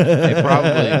 It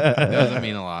probably doesn't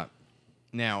mean a lot.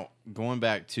 Now, going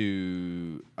back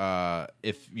to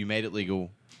if you made it legal,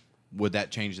 would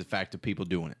that change the fact of people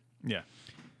doing it? Yeah.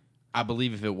 I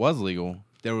believe if it was legal,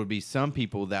 there would be some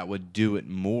people that would do it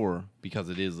more because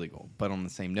it is legal. But on the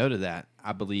same note of that,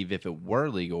 I believe if it were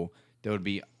legal, there would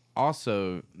be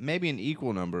also maybe an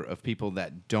equal number of people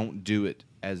that don't do it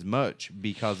as much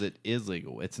because it is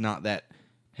legal. It's not that,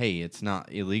 hey, it's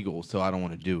not illegal, so I don't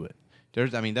want to do it.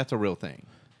 That's a real thing.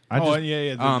 Now,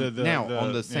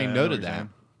 On the same note of that,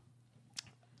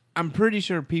 I'm pretty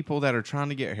sure people that are trying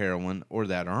to get heroin or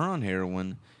that are on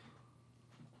heroin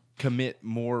commit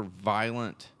more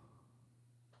violent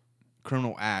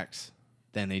criminal acts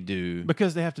than they do.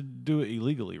 because they have to do it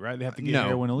illegally, right? They have to get No.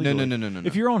 heroin No, illegally. no.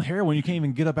 If you're on heroin, you can't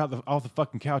even get up off the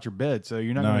fucking couch or bed, so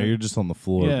you're not. No, gonna, you're just on the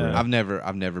floor, Yeah. bro.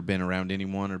 I've never been around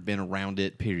anyone or been around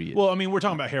it, period. Well, I mean, we're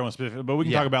talking about heroin specifically, but we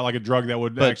can Yeah. talk about like a drug that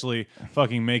would But- actually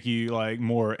fucking make you like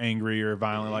more angry or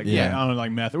violent, like Yeah. I don't know,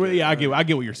 like meth. Well, yeah, I get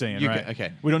what you're saying, right?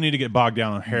 Okay. We don't need to get bogged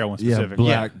down on heroin Yeah,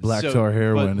 specifically. black So, tar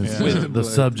heroin but- is Yeah. the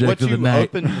subject what of the you night.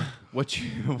 opened,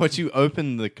 what you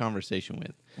opened the conversation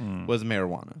with was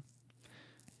marijuana.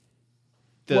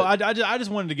 Well, I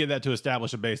just wanted to get that to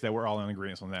establish a base that we're all in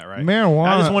agreement on that, right? Marijuana-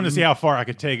 I just wanted to see how far I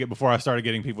could take it before I started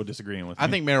getting people disagreeing with me. I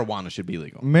think marijuana should be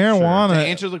legal. Marijuana. To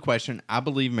answer the question, I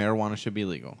believe marijuana should be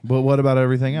legal. But what about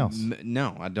everything else?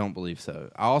 No, I don't believe so.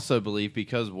 I also believe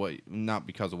not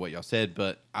because of what y'all said,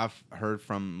 but I've heard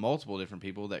from multiple different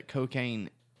people that cocaine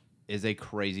is a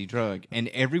crazy drug, and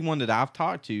everyone that I've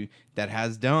talked to that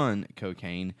has done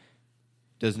cocaine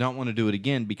does not want to do it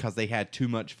again because they had too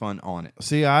much fun on it.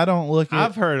 See, I don't look at.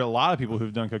 I've heard a lot of people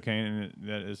who've done cocaine, and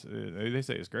that is they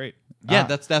say it's great. Yeah,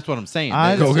 that's what I'm saying.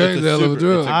 I- It's a Cocaine's a hell of a super-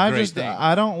 drug. it's a I great just thing.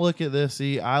 I don't look at this.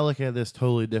 See, I look at this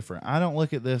totally different. I don't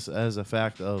look at this as a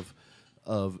fact of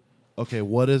okay,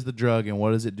 what is the drug and what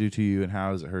does it do to you and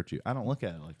how does it hurt you? I don't look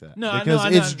at it like that. No, I know, because I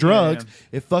know. it's drugs.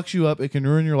 Yeah. It fucks you up. It can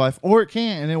ruin your life, or it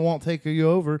can't, and it won't take you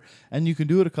over. And you can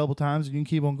do it a couple times, and you can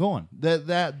keep on going.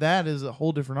 That is a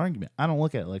whole different argument. I don't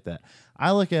look at it like that.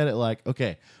 I look at it like,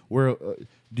 okay,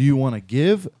 do you want to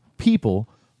give people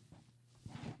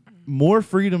more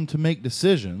freedom to make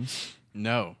decisions.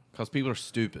 No, because people are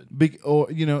stupid. Or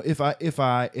if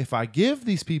I give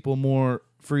these people more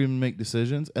freedom to make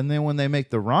decisions, and then when they make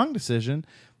the wrong decision,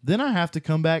 then I have to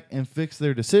come back and fix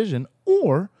their decision.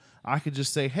 Or I could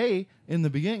just say, hey, in the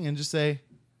beginning, and just say,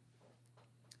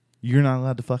 you're not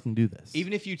allowed to fucking do this.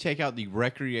 Even if you take out the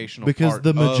recreational because part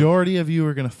the majority of you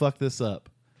are going to fuck this up.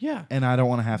 Yeah. And I don't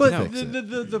want to have But to fix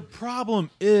it. the problem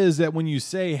is that when you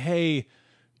say, hey,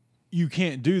 you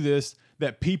can't do this,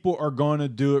 that people are going to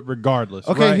do it regardless.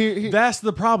 Okay, right? here- That's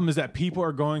the problem, is that people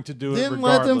are going to do it Then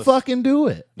regardless. let them fucking do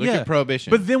it. Look at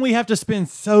prohibition. But then we have to spend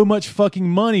so much fucking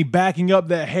money backing up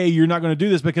that, hey, you're not going to do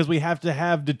this, because we have to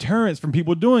have deterrence from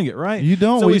people doing it, right? You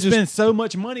don't. So We we just- spend so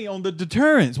much money on the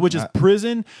deterrence, which is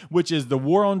prison, which is the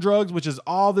war on drugs, which is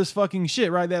all this fucking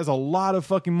shit, right? There's a lot of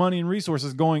fucking money and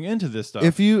resources going into this stuff.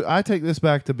 I take this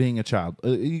back to being a child.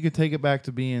 You could take it back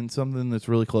to being something that's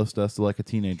really close to us, to like a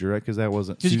teenager, right? Because that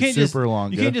wasn't you can't super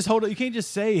long You ago. can't just hold it. You can't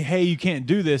just say, "Hey, you can't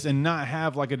do this," and not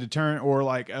have like a deterrent or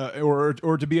like or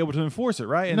to be able to enforce it,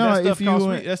 right? And No, that stuff if you costs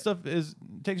went- that stuff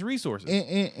takes resources.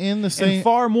 in the same. And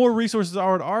far more resources,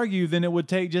 I would argue, than it would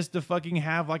take just to fucking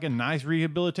have like a nice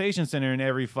rehabilitation center in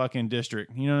every fucking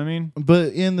district. You know what I mean?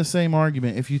 But in the same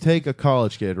argument, if you take a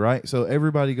college kid, right? So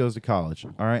everybody goes to college,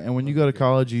 all right? And when you go to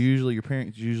college, your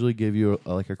parents usually give you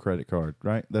like a credit card,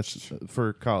 right? That's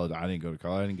for college. I didn't go to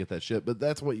college. I didn't get that shit, but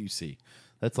that's what you see.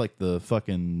 That's like the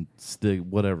fucking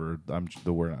whatever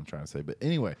the word I'm trying to say. But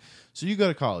anyway, so you go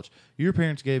to college. Your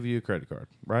parents gave you a credit card,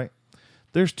 right?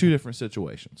 There's two different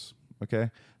situations,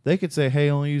 okay? They could say, hey,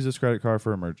 only use this credit card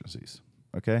for emergencies,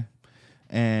 okay?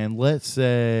 And let's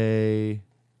say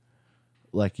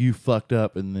like you fucked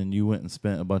up and then you went and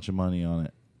spent a bunch of money on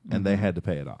it and they had to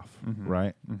pay it off,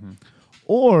 right?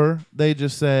 Or they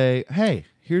just say, hey,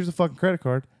 here's a fucking credit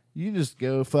card. You just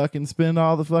go fucking spend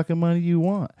all the fucking money you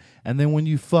want. And then when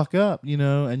you fuck up,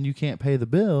 and you can't pay the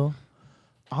bill,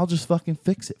 I'll just fucking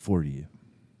fix it for you.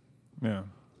 Yeah.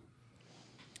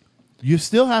 You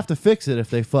still have to fix it if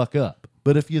they fuck up.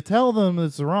 But if you tell them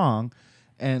it's wrong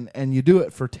and you do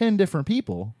it for 10 different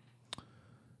people,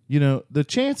 the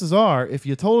chances are if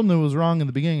you told them it was wrong in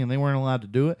the beginning and they weren't allowed to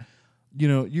do it,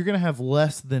 you're going to have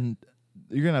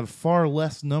far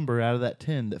less number out of that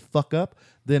 10 that fuck up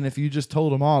than if you just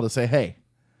told them all to say, hey,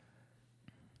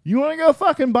 you want to go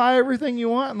fucking buy everything you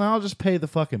want and I'll just pay the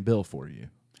fucking bill for you.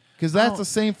 Because that's the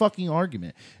same fucking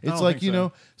argument. It's don't like,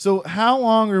 think so how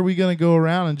long are we going to go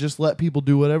around and just let people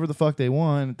do whatever the fuck they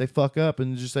want? If they fuck up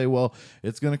and just say, well,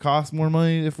 it's going to cost more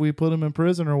money if we put them in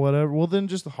prison or whatever. Well, then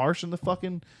just harshen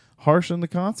the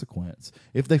consequence.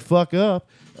 If they fuck up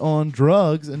on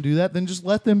drugs and do that, then just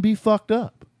let them be fucked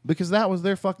up. Because that was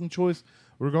their fucking choice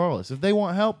regardless. If they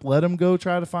want help, let them go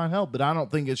try to find help. But I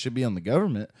don't think it should be on the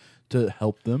government to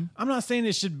help them. I'm not saying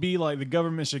it should be like the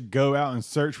government should go out and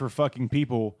search for fucking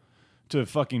people to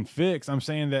fucking fix. I'm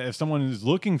saying that if someone is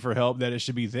looking for help, that it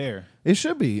should be there. It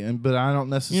should be, but I don't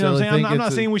necessarily You know what I'm saying? think I'm not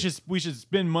it's saying we should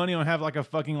spend money on have like a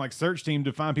fucking like search team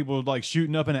to find people like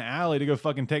shooting up in an alley to go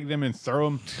fucking take them and throw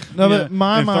them. No, but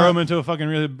throw them into a fucking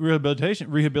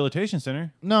rehabilitation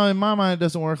center. No, in my mind, it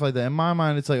doesn't work like that. In my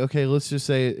mind, it's like, okay, let's just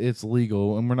say it's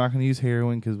legal, and we're not going to use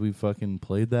heroin because we fucking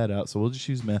played that out. So we'll just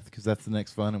use meth because that's the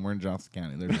next fun, and we're in Johnson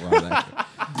County. There's a lot of that.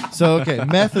 So, okay,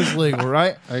 meth is legal,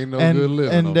 right? Ain't no and, good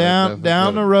living And on that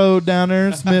down the methamphetamine. road, down there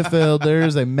in Smithfield,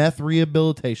 there's a meth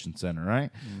rehabilitation center,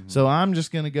 right? So I'm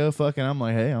just going to go fucking, I'm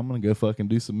like, hey, I'm going to go fucking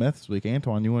do some meth this week.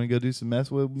 Antoine, you want to go do some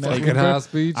meth with meth? Taking with high bro?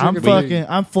 speed I'm chicken fucking, feed.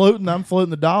 I'm floating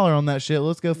the dollar on that shit.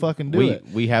 Let's go fucking do it.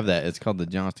 We have that. It's called the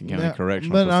Johnston County Yeah,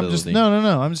 Correctional but Facility. I'm just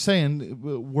no. I'm just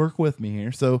saying, work with me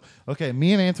here. So, okay,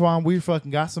 me and Antoine, we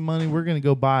fucking got some money. We're gonna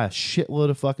go buy a shitload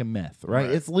of fucking meth. Right?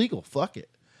 It's legal. Fuck it.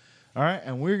 All right,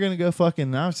 and we're gonna go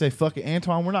fucking. I would say, fuck it,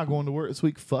 Antoine. We're not going to work this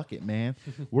week. Fuck it, man.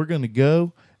 We're gonna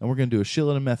go and we're gonna do a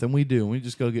shitload of meth, and we do. And we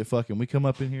just go get fucking. We come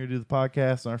up in here, do the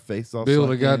podcast, and our face all Build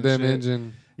a sucked in and goddamn shit.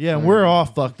 engine. Yeah, and we're all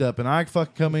fucked up, and I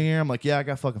fucking come in here. I'm like, yeah, I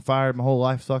got fucking fired. My whole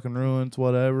life's fucking ruined,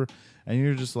 whatever. And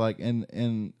you're just like,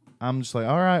 and I'm just like,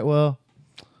 all right, well,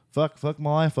 fuck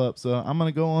my life up. So I'm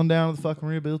gonna go on down to the fucking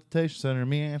rehabilitation center.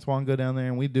 Me and Antoine go down there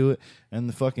and we do it. And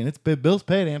the fucking bills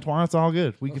paid, Antoine. It's all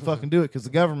good. We can fucking do it because the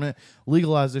government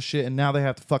legalized this shit, and now they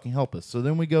have to fucking help us. So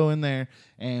then we go in there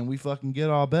and we fucking get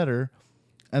all better.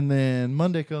 And then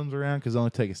Monday comes around because it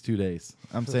only takes us 2 days.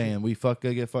 I'm saying we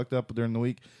get fucked up during the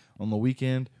week. On the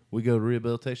weekend, we go to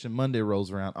rehabilitation. Monday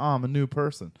rolls around. Oh, I'm a new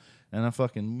person. And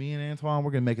me and Antoine,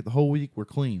 we're going to make it the whole week. We're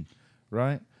clean,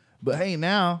 right? But hey,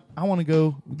 now I want to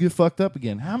go get fucked up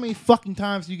again. How many fucking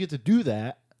times do you get to do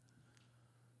that?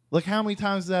 Like, how many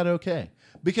times is that okay?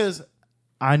 Because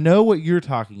I know what you're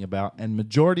talking about, and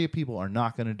majority of people are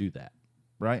not going to do that,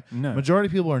 right? No. Majority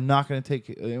of people are not going to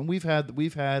take. And we've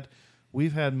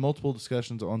had multiple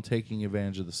discussions on taking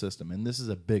advantage of the system, and this is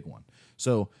a big one.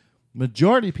 So,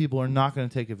 majority of people are not going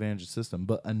to take advantage of the system,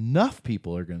 but enough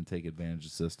people are going to take advantage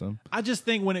of the system. I just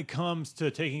think when it comes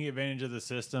to taking advantage of the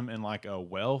system and like a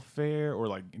welfare or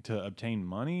like to obtain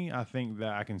money, I think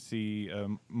that I can see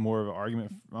more of an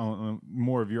argument,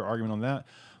 more of your argument on that.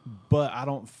 But I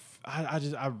don't.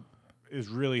 It's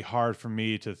really hard for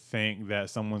me to think that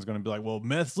someone's going to be like, well,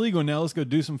 meth's legal now. Let's go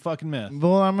do some fucking meth.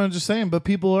 Well, I'm just saying, but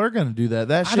people are going to do that.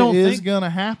 That shit is going to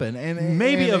happen, and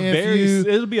Maybe and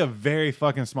it'll be a very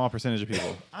fucking small percentage of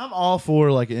people. I'm all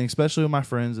for like, and especially with my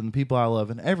friends and the people I love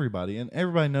and everybody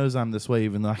knows I'm this way,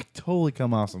 even though I totally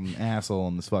come off some asshole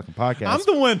on this fucking podcast. I'm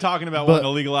the one talking about wanting to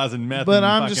legalize meth. But and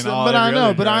I'm fucking just, all but I every know,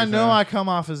 other but I drug, know so. I come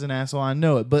off as an asshole. I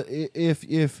know it. But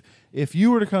if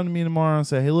you were to come to me tomorrow and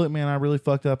say, hey, look, man, I really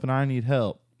fucked up and I need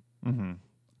help. Mm-hmm.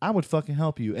 I would fucking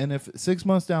help you. And if 6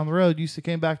 months down the road you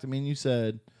came back to me and you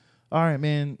said, all right,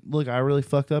 man, look, I really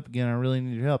fucked up again. I really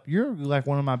need your help. You're like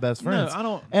one of my best friends. No, I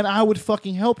don't. And I would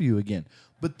fucking help you again.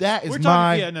 But that is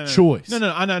my choice.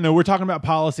 No. We're talking about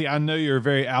policy. I know you're a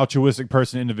very altruistic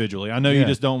person individually. I know you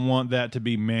just don't want that to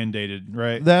be mandated,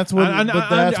 right? That's what.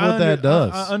 That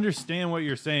does. I understand what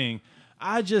you're saying.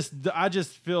 I just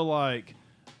feel like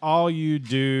all you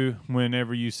do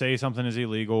whenever you say something is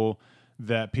illegal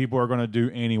that people are going to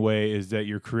do anyway is that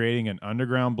you're creating an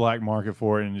underground black market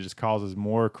for it, and it just causes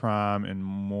more crime and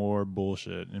more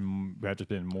bullshit, and we have to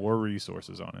spend more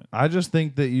resources on it. I just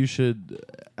think that you should.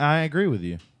 I agree with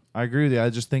you. I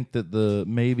just think that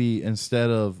maybe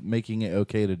instead of making it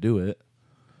okay to do it,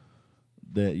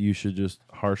 that you should just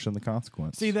harshen the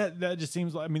consequence. See, that just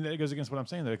seems like, that goes against what I'm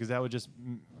saying, though, because that would just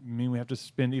mean we have to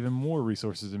spend even more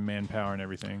resources and manpower and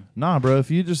everything. Nah, bro,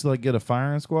 if you just like get a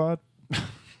firing squad,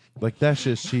 like that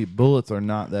shit's cheap. Bullets are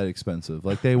not that expensive.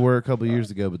 Like they were a couple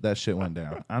years ago, but that shit went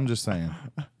down. I'm just saying.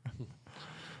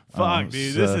 Fuck,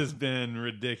 dude, this has been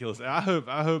ridiculous. I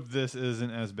hope this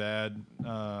isn't as bad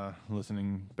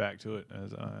listening back to it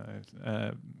as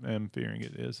I am fearing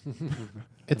it is.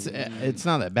 It's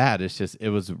not that bad. It's just it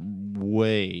was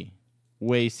way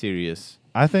serious.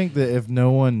 I think that if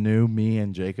no one knew me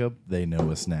and Jacob, they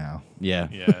know us now. Yeah.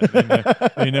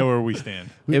 They know where we stand.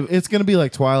 It's going to be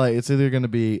like Twilight. It's either going to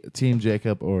be Team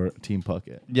Jacob or Team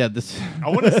Puckett. Yeah, this. I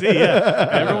want to see. Yeah,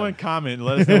 everyone comment and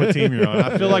let us know what team you're on.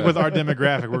 I feel like with our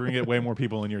demographic, we're gonna get way more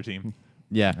people in your team.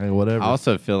 Yeah, hey, whatever. I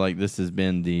also feel like this has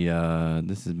been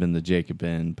the Jacob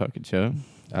and Puckett show.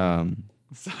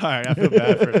 Sorry, I feel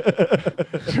bad for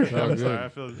it. I'm sorry.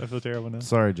 I feel terrible now.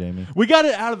 Sorry, Jamey. We got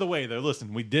it out of the way, though.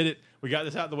 Listen, we did it. We got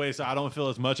this out of the way, so I don't feel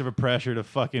as much of a pressure to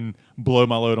fucking blow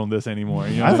my load on this anymore.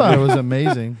 You know I thought it was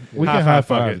amazing. We can high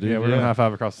five, dude. Yeah, we're gonna high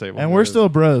five across the table. And we're still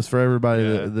bros for everybody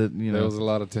that you know. There was a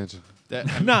lot of tension.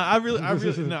 No, I really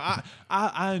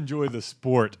I enjoy the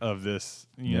sport of this.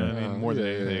 You know what I mean? More than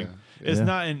anything. Yeah. It's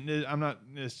not. I'm not.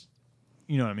 It's,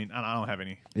 you know what I mean? I don't have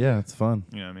any. Yeah, it's fun.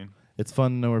 You know what I mean? It's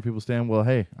fun to know where people stand. Well,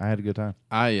 hey, I had a good time.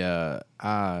 Jamey,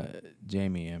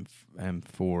 am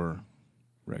for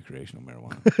recreational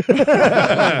marijuana.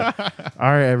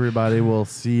 All right, everybody. We'll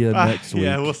see you next week.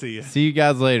 Yeah, we'll see you. See you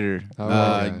guys later.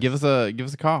 Right, give us a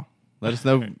call. Let us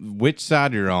know which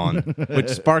side you're on, which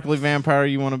sparkly vampire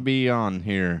you want to be on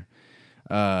here.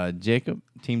 Jacob,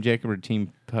 Team Jacob or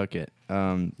Team Puckett?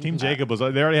 Team Jacob was. They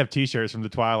already have T-shirts from the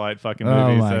Twilight fucking Oh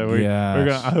movie. my So we're gonna.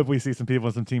 gosh. I hope we see some people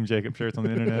in some Team Jacob shirts on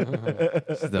the internet.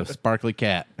 This is the sparkly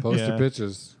cat. Post Yeah. your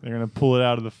pictures. They're gonna pull it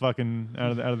out of the fucking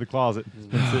out of the closet. It's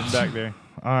been sitting back there.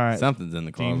 All right. Something's in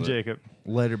the closet. Team Jacob.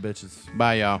 Later, bitches.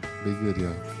 Bye, y'all. Be good,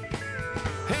 y'all.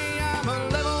 Hey, I'm a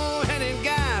level-headed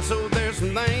guy, so there's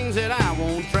some things that I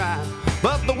won't try.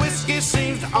 But the whiskey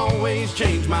seems to always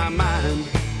change my mind.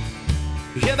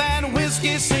 Yeah, that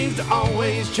whiskey seems to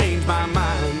always change my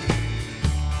mind.